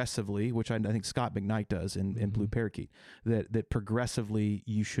progressively, which I think Scott McKnight does in Blue Parakeet, that progressively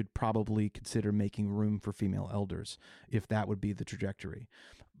you should probably consider making room for female elders if that would be the trajectory.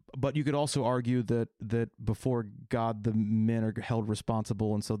 But you could also argue that before God, the men are held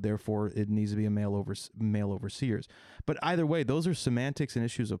responsible, and so therefore it needs to be a male overseers. But either way, those are semantics and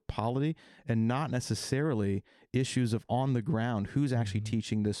issues of polity, and not necessarily issues of on the ground who's actually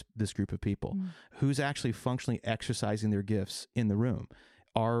teaching this group of people, who's actually functionally exercising their gifts in the room.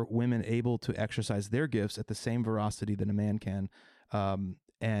 Are women able to exercise their gifts at the same veracity that a man can? And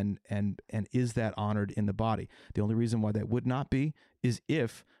is that honored in the body? The only reason why that would not be is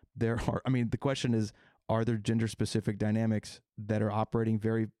if there are, the question is, are there gender specific dynamics that are operating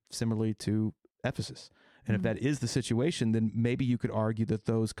very similarly to Ephesus? And if that is the situation, then maybe you could argue that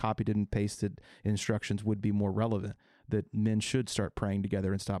those copied and pasted instructions would be more relevant, that men should start praying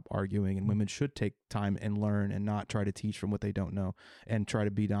together and stop arguing, and women should take time and learn and not try to teach from what they don't know and try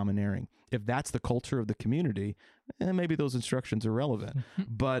to be domineering. If that's the culture of the community, maybe those instructions are relevant.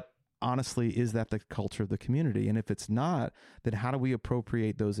 But honestly, is that the culture of the community? And if it's not, then how do we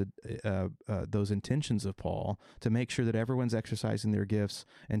appropriate those intentions of Paul to make sure that everyone's exercising their gifts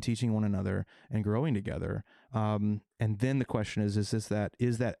and teaching one another and growing together? And then the question is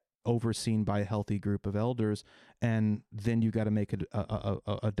that overseen by a healthy group of elders? And then you got to make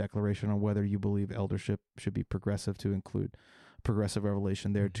a declaration on whether you believe eldership should be progressive to include progressive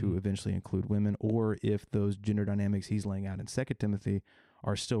revelation there to eventually include women, or if those gender dynamics he's laying out in 2 Timothy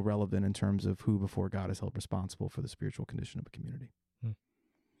are still relevant in terms of who before God is held responsible for the spiritual condition of a community.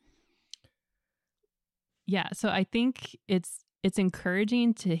 Yeah, so I think it's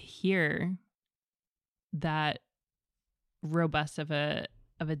encouraging to hear that robust of a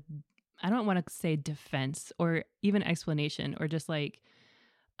I don't want to say defense or even explanation, or just like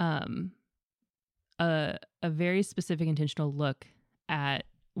a very specific intentional look at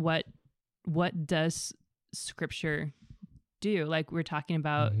what does Scripture do. Like we're talking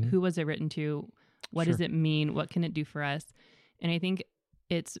about who was it written to, what does it mean, what can it do for us? And I think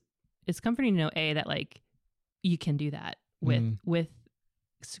it's comforting to know that like you can do that with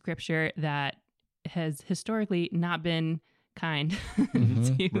Scripture that has historically not been kind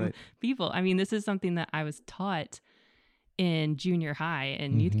to people. I mean, this is something that I was taught in junior high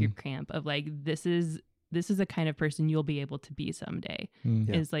and youth group camp of like, this is the kind of person you'll be able to be someday,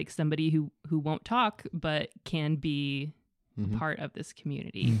 is like somebody who won't talk, but can be part of this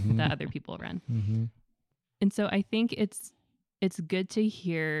community that other people run. And so I think it's good to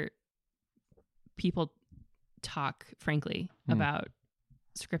hear people talk frankly about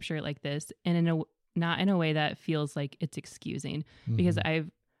Scripture like this, and not in a way that feels like it's excusing, because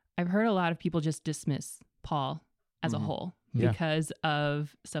I've heard a lot of people just dismiss Paul as a whole because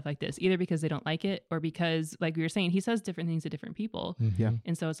of stuff like this, either because they don't like it or because, like we were saying, he says different things to different people.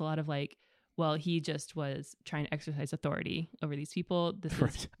 And so it's a lot of like, well, he just was trying to exercise authority over these people.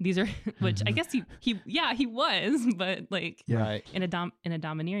 These are, which I guess he was, but like in a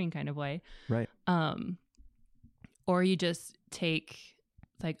domineering kind of way. Right. Or you just take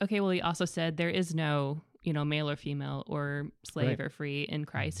like, okay, well, he also said there is no, male or female or slave or free in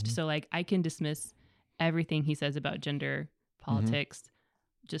Christ. So like I can dismiss everything he says about gender politics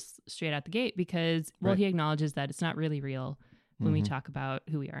just straight out the gate because, well, he acknowledges that it's not really real when we talk about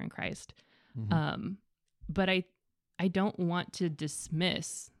who we are in Christ. But I don't want to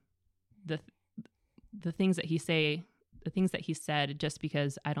dismiss the things that he said just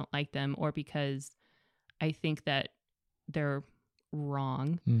because I don't like them or because I think that they're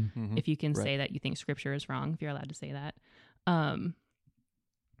wrong. If you can say that you think Scripture is wrong, if you're allowed to say that,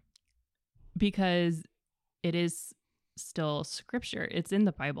 because it is still Scripture. It's in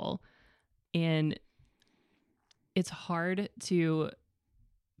the Bible, and it's hard to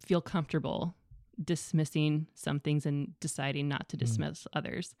feel comfortable dismissing some things and deciding not to dismiss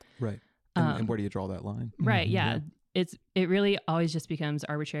others. Right. And where do you draw that line? Right. Yeah. It really always just becomes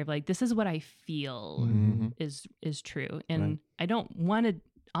arbitrary of like, this is what I feel is true. And I don't want to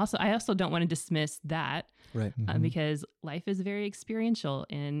I also don't want to dismiss that. Right. Because life is very experiential,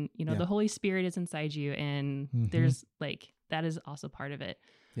 and, you know, the Holy Spirit is inside you, and there's like, that is also part of it.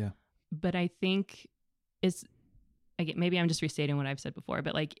 Yeah. But I think maybe I'm just restating what I've said before,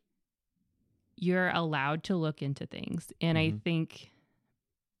 but like, you're allowed to look into things. And I think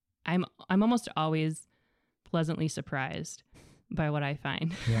I'm almost always pleasantly surprised by what I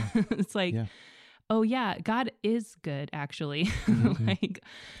find. Yeah. It's like, oh yeah, God is good, actually. Like,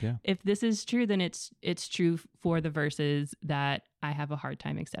 if this is true, then it's true for the verses that I have a hard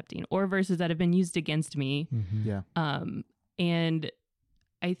time accepting, or verses that have been used against me. And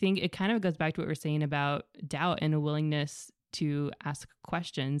I think it kind of goes back to what we're saying about doubt and a willingness to ask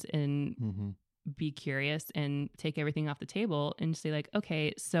questions and be curious and take everything off the table and say like,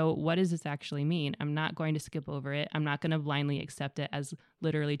 okay, so what does this actually mean? I'm not going to skip over it. I'm not going to blindly accept it as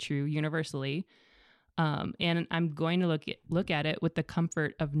literally true universally. And I'm going to look at it with the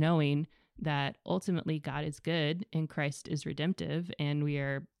comfort of knowing that ultimately God is good and Christ is redemptive, and we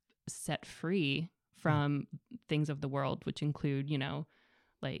are set free from things of the world, which include, you know,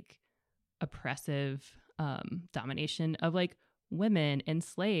 like oppressive domination of like women and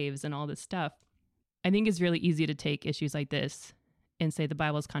slaves and all this stuff. I think it's really easy to take issues like this and say the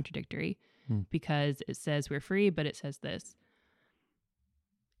Bible is contradictory because it says we're free, but it says this.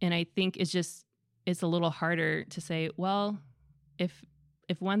 And I think it's a little harder to say, well, if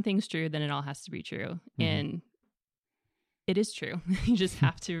one thing's true, then it all has to be true. And it is true. You just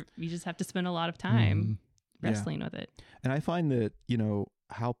have to spend a lot of time wrestling with it. And I find that, you know,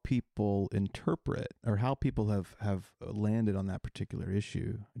 how people interpret or how people have landed on that particular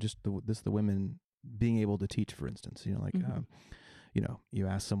issue, just the women being able to teach, for instance, you know, like, you know, you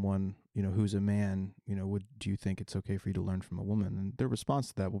ask someone, you know, who's a man, you know, do you think it's okay for you to learn from a woman? And their response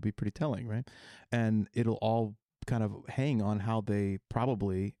to that will be pretty telling, right? And it'll all kind of hang on how they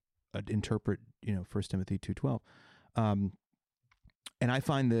probably interpret, you know, 1 Timothy 2:12. And I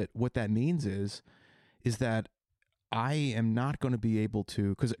find that what that means is that I am not going to be able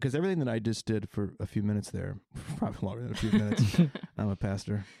to, because everything that I just did for a few minutes there, probably longer than a few minutes. I'm a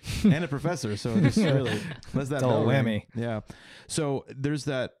pastor and a professor, so just really, let's that double whammy. Yeah. So there's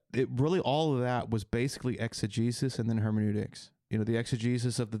that. It really, all of that was basically exegesis and then hermeneutics. You know, the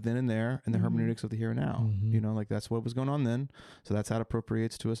exegesis of the then and there, and the hermeneutics of the here and now. You know, like that's what was going on then. So that's how it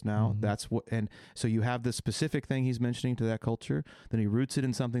appropriates to us now. That's what, and so you have this specific thing he's mentioning to that culture. Then he roots it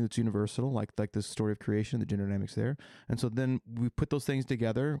in something that's universal, like the story of creation, the gender dynamics there. And so then we put those things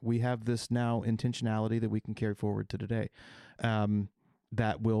together. We have this now intentionality that we can carry forward to today.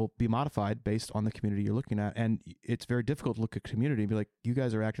 That will be modified based on the community you're looking at. And it's very difficult to look at community and be like, you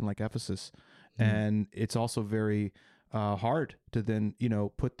guys are acting like Ephesus. And it's also very hard to then, you know,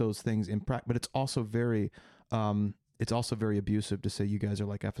 put those things in practice, but it's also very abusive to say you guys are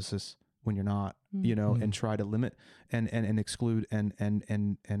like Ephesus when you're not, you know, and try to limit and exclude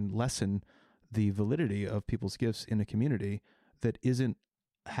and lessen the validity of people's gifts in a community that isn't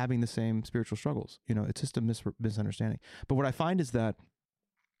having the same spiritual struggles. You know, it's just a misunderstanding. But what I find is that,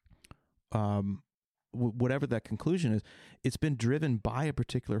 whatever that conclusion is, it's been driven by a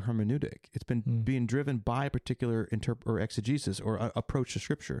particular hermeneutic. It's been being driven by a particular or exegesis or approach to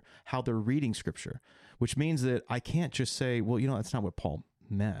Scripture, how they're reading Scripture, which means that I can't just say, well, you know, that's not what Paul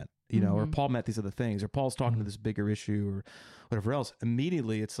meant, you know, or Paul meant these other things, or Paul's talking to this bigger issue or whatever else.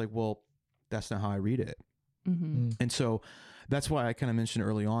 Immediately, it's like, well, that's not how I read it. And so that's why I kind of mentioned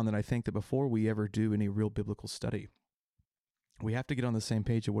early on that I think that before we ever do any real biblical study, we have to get on the same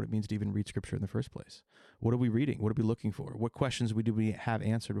page of what it means to even read Scripture in the first place. What are we reading? What are we looking for? What questions do we have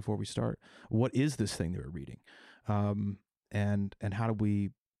answered before we start? What is this thing that we're reading? And how do we,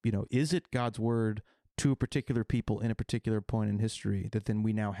 you know, is it God's word to a particular people in a particular point in history that then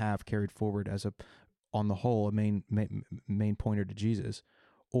we now have carried forward as on the whole, a main pointer to Jesus?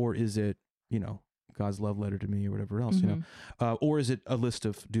 Or is it, you know, God's love letter to me or whatever else, you know? Or is it a list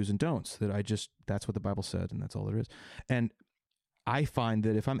of do's and don'ts that that's what the Bible said and that's all there is? And I find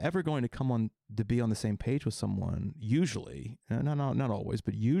that if I'm ever going to come on to be on the same page with someone, usually, not always,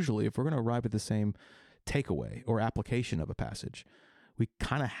 but usually, if we're going to arrive at the same takeaway or application of a passage, we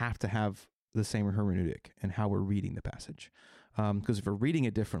kind of have to have the same hermeneutic and how we're reading the passage. Because if we're reading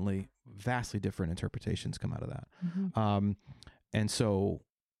it differently, vastly different interpretations come out of that. And so,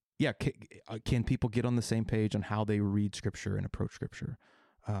 yeah, can people get on the same page on how they read Scripture and approach Scripture?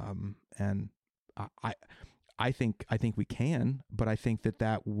 And I think we can, but I think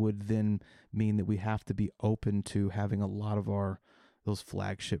that would then mean that we have to be open to having a lot of those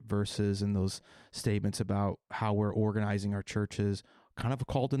flagship verses and those statements about how we're organizing our churches kind of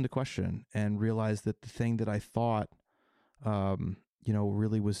called into question, and realize that the thing that I thought,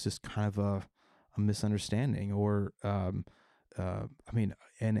 really was just kind of a misunderstanding, or, and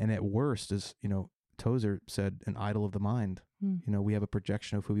at worst, as, Tozer said, an idol of the mind. We have a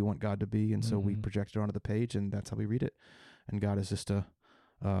projection of who we want God to be, and so we project it onto the page, and that's how we read it. And God is just a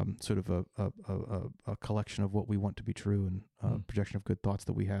sort of a collection of what we want to be true, and a projection of good thoughts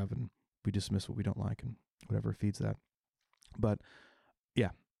that we have, and we dismiss what we don't like, and whatever feeds that. But yeah,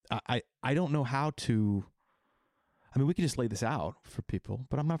 I don't know how to. I mean, we can just lay this out for people,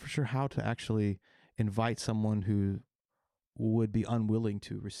 but I'm not for sure how to actually invite someone who would be unwilling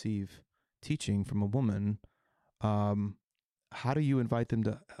to receive teaching from a woman. How do you invite them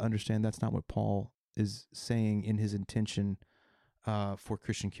to understand that's not what Paul is saying in his intention for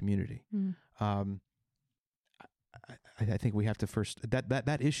Christian community? I think we have to first,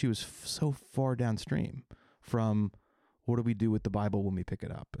 that issue is so far downstream from what do we do with the Bible when we pick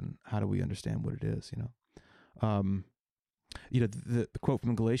it up, and how do we understand what it is, the quote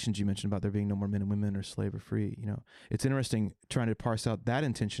from Galatians you mentioned about there being no more men and women, or slave or free. It's interesting trying to parse out that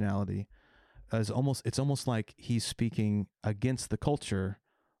intentionality. It's almost like he's speaking against the culture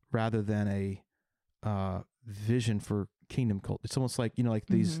rather than a vision for kingdom culture. It's almost like,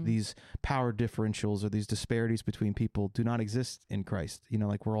 these power differentials or these disparities between people do not exist in Christ.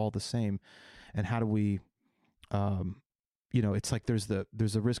 Like we're all the same. And how do we, it's like there's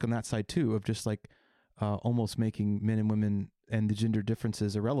a risk on that side too, of just like almost making men and women and the gender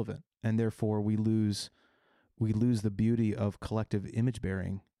differences irrelevant. And therefore we lose the beauty of collective image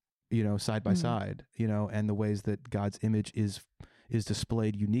bearing, side by side, and the ways that God's image is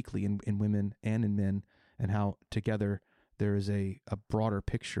displayed uniquely in women and in men, and how together there is a broader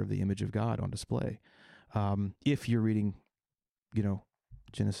picture of the image of God on display. If you're reading,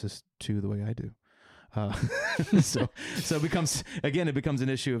 Genesis 2 the way I do. So it becomes an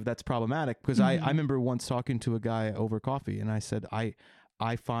issue of that's problematic, because I remember once talking to a guy over coffee, and I said, I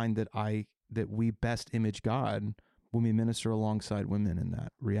find that we best image God when we minister alongside women in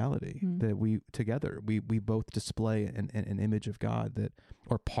that reality, that we together, we both display an image of God that,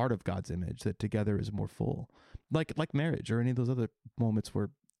 or part of God's image that together is more full, like marriage or any of those other moments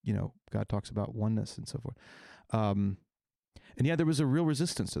where, God talks about oneness and so forth. And yeah, there was a real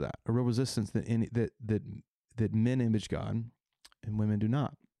resistance to that, that men image God and women do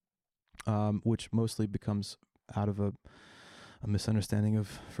not, which mostly becomes out of a misunderstanding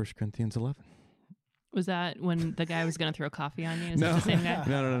of 1 Corinthians 11. Was that when the guy was going to throw coffee on you? Is that the same guy?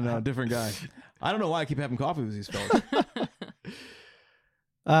 No, different guy. I don't know why I keep having coffee with these fellas.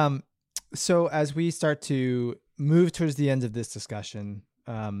 So as we start to move towards the end of this discussion,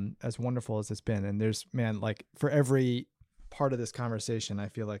 as wonderful as it's been, and there's, like for every part of this conversation, I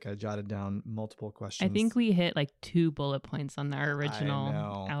feel like I jotted down multiple questions. I think we hit like 2 bullet points on our original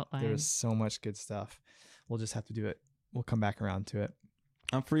outline. There's so much good stuff. We'll just have to do it. We'll come back around to it.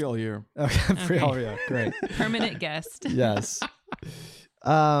 I'm free all year. Okay, I'm free all year. Great. Permanent guest. Yes.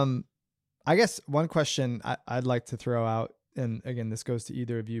 I guess one question I'd like to throw out, and again, this goes to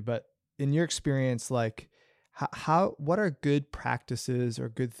either of you, but in your experience, like what are good practices or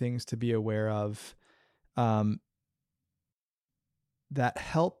good things to be aware of that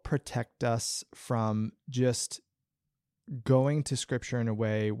help protect us from just going to Scripture in a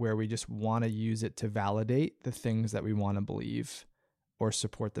way where we just want to use it to validate the things that we want to believe or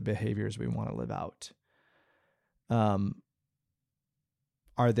support the behaviors we want to live out?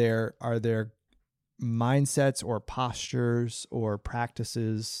 Are there mindsets or postures or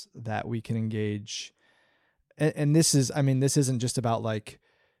practices that we can engage? And this isn't just about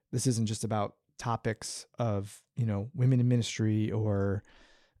topics of, women in ministry or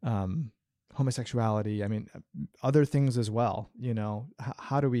homosexuality. I mean, other things as well.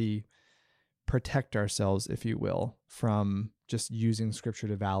 How do we protect ourselves, if you will, from just using Scripture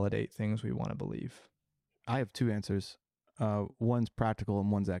to validate things we want to believe? I have 2 answers. One's practical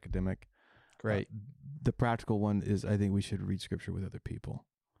and one's academic. Great. The practical one is, I think we should read Scripture with other people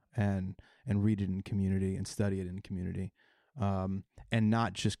and read it in community and study it in community. And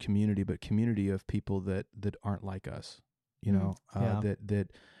not just community, but community of people that aren't like us,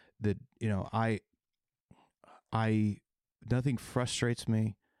 nothing frustrates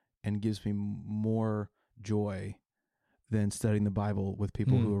me and gives me more joy than studying the Bible with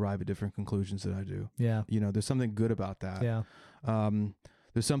people who arrive at different conclusions than I do. Yeah. There's something good about that. Yeah.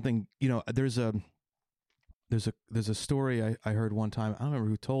 There's something, there's a story I heard one time. I don't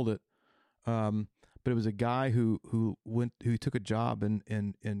remember who told it. but it was a guy who took a job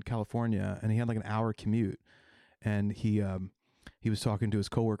in California, and he had like an hour commute, and he was talking to his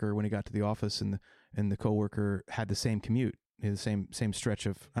coworker when he got to the office, and the coworker had the same commute. He had the same stretch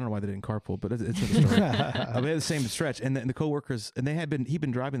of, I don't know why they didn't carpool, but it's another story. They had the same stretch, and the coworkers, and he'd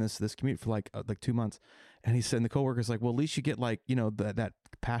been driving this commute for like 2 months, and he said, and the coworker's like, well, at least you get like, you know, that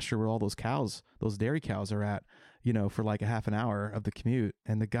pasture where all those dairy cows are at, you know, for like a half an hour of the commute.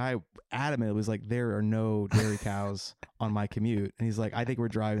 And the guy adamantly was like, there are no dairy cows on my commute. And he's like, I think we're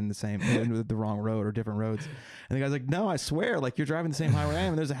driving the wrong road or different roads. And the guy's like, no, I swear, like you're driving the same highway I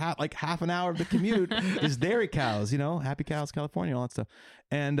am. And there's half an hour of the commute is dairy cows, you know, Happy Cows, California, all that stuff.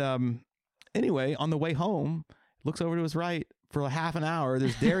 And anyway, on the way home, looks over to his right. For a half an hour,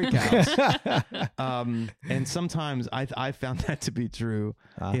 there's dairy cows. And sometimes I found that to be true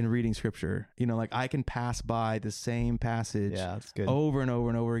in reading scripture. You know, like I can pass by the same passage that's good. over and over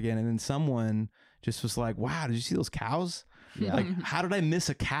and over again. And then someone just was like, wow, did you see those cows? Yeah. Like, how did I miss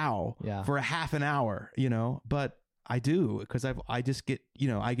a cow for a half an hour? You know, but I do, because I just get, you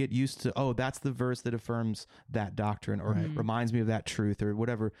know, I get used to, oh, that's the verse that affirms that doctrine or reminds me of that truth or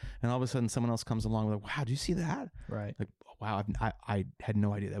whatever. And all of a sudden someone else comes along like, wow, do you see that? Right. Like, wow, I had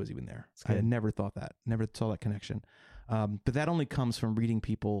no idea that was even there. I had never thought that, never saw that connection. But that only comes from reading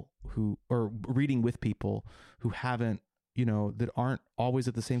with people who haven't, you know, that aren't always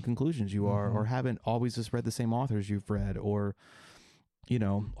at the same conclusions you are, or haven't always just read the same authors you've read, or, you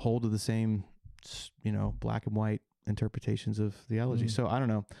know, hold to the same, you know, black and white interpretations of theology. So I don't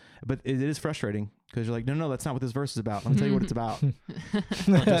know, but it is frustrating because you're like, no, that's not what this verse is about. Let me tell you what it's about. It's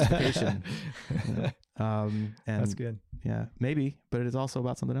not justification. You know? And that's good. Yeah, maybe, but it is also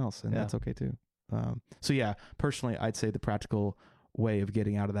about something else, and that's okay too. So yeah, personally, I'd say the practical way of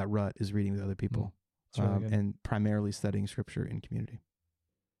getting out of that rut is reading with other people, really and primarily studying scripture in community.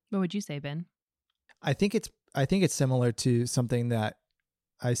 What would you say, Ben? I think it's similar to something that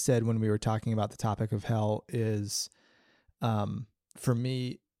I said when we were talking about the topic of hell. Is for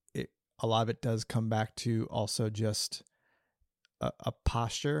me, a lot of it does come back to also just a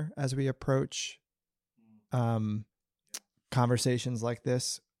posture as we approach conversations like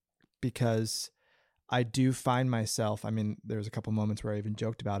this, because I do find myself, I mean, there's a couple moments where I even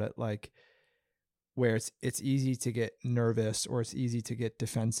joked about it, like where it's easy to get nervous, or it's easy to get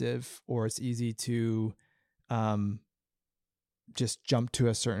defensive, or it's easy to just jump to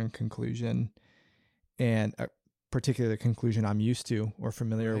a certain conclusion, and particularly the conclusion I'm used to or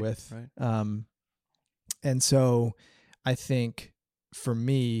familiar with. Right. And so I think for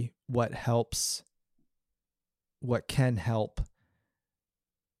me, what can help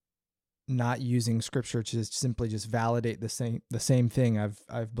not using scripture to simply just validate the same thing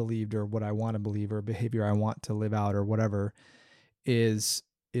I've believed, or what I want to believe, or behavior I want to live out, or whatever, is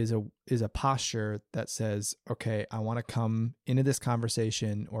a posture that says, okay, I want to come into this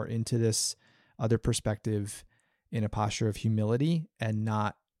conversation or into this other perspective in a posture of humility and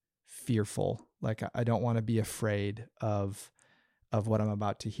not fearful. Like I don't want to be afraid of what I'm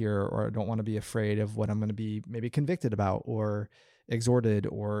about to hear, or I don't want to be afraid of what I'm going to be maybe convicted about, or exhorted,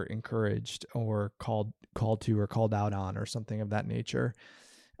 or encouraged, or called to, or called out on, or something of that nature.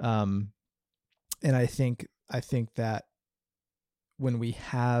 And I think that when we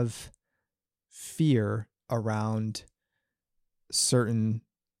have fear around certain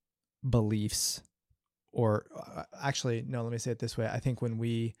beliefs, or actually, no, let me say it this way. I think when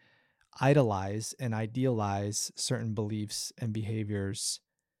we idolize and idealize certain beliefs and behaviors,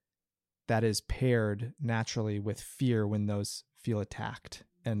 that is paired naturally with fear when those feel attacked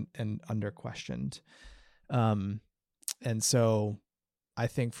and under questioned. And so I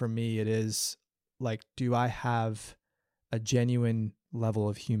think for me, it is like, do I have a genuine level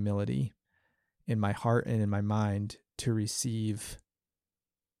of humility in my heart and in my mind to receive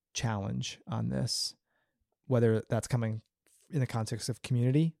challenge on this, whether that's coming in the context of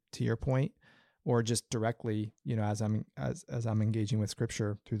community, to your point, or just directly, you know, as I'm engaging with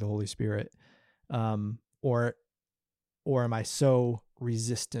scripture through the Holy Spirit, or am I so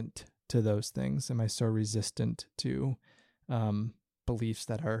resistant to those things? Am I so resistant to beliefs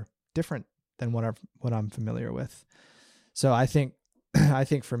that are different than what I'm familiar with? So I think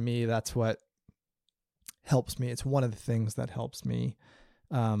for me, that's what helps me. It's one of the things that helps me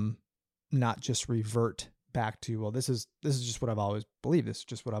not just revert back to, well, this is just what I've always believed. This is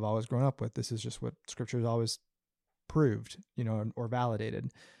just what I've always grown up with. This is just what scripture has always proved, you know, or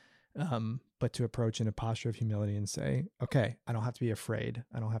validated. But to approach in a posture of humility and say, okay, I don't have to be afraid.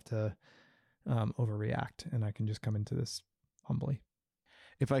 I don't have to overreact, and I can just come into this humbly.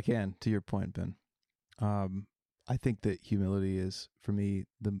 If I can, to your point, Ben, I think that humility is, for me,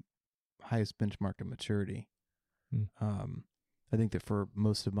 highest benchmark of maturity. Mm. I think that for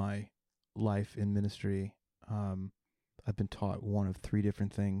most of my life in ministry, I've been taught one of three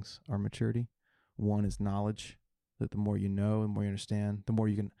different things are maturity. One is knowledge, that the more you know, the more you understand, the more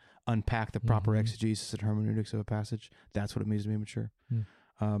you can unpack the proper exegesis and hermeneutics of a passage. That's what it means to be mature.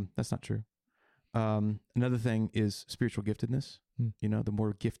 That's not true. Another thing is spiritual giftedness. You know, the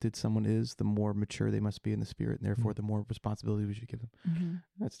more gifted someone is, the more mature they must be in the spirit, and therefore the more responsibility we should give them.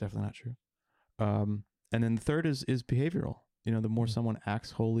 That's definitely not true. And then the third is behavioral. You know, the more someone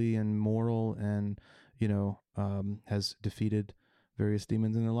acts holy and moral and, you know, has defeated various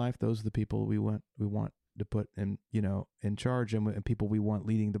demons in their life, those are the people we want to put in, you know, in charge, and people we want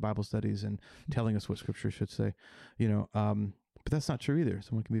leading the Bible studies and telling us what Scripture should say, you know. But that's not true either.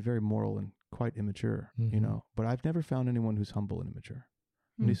 Someone can be very moral and quite immature, you know. But I've never found anyone who's humble and immature,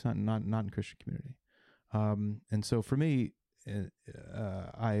 at least not in Christian community. And so for me,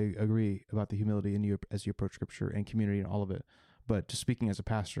 I agree about the humility in you as you approach Scripture and community and all of it. But just speaking as a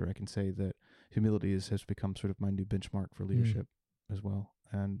pastor, I can say that humility has become sort of my new benchmark for leadership as well,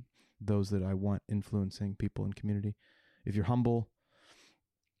 and those that I want influencing people in community. If you're humble,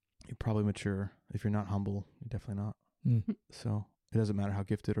 you're probably mature. If you're not humble, you're definitely not. So it doesn't matter how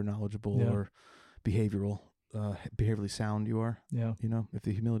gifted or knowledgeable or behaviorally sound you are. Yeah. You know, if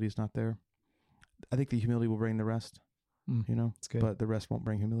the humility is not there, I think the humility will bring the rest. You know, it's good, but the rest won't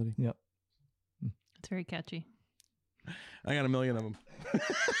bring humility. Yep. It's very catchy. I got a million of them.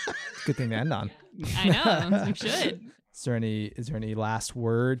 Good thing to end on. I know. You should. Is there any last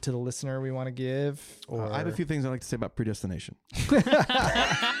word to the listener we want to give? Or I have a few things I'd like to say about predestination.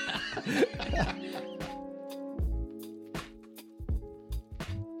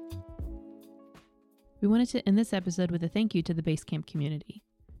 We wanted to end this episode with a thank you to the Basecamp community.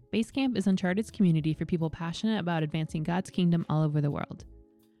 Basecamp is Uncharted's community for people passionate about advancing God's kingdom all over the world.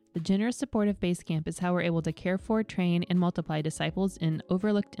 The generous support of Basecamp is how we're able to care for, train, and multiply disciples in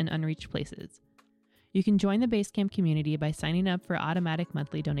overlooked and unreached places. You can join the Basecamp community by signing up for automatic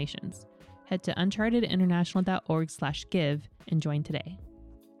monthly donations. Head to unchartedinternational.org/give and join today.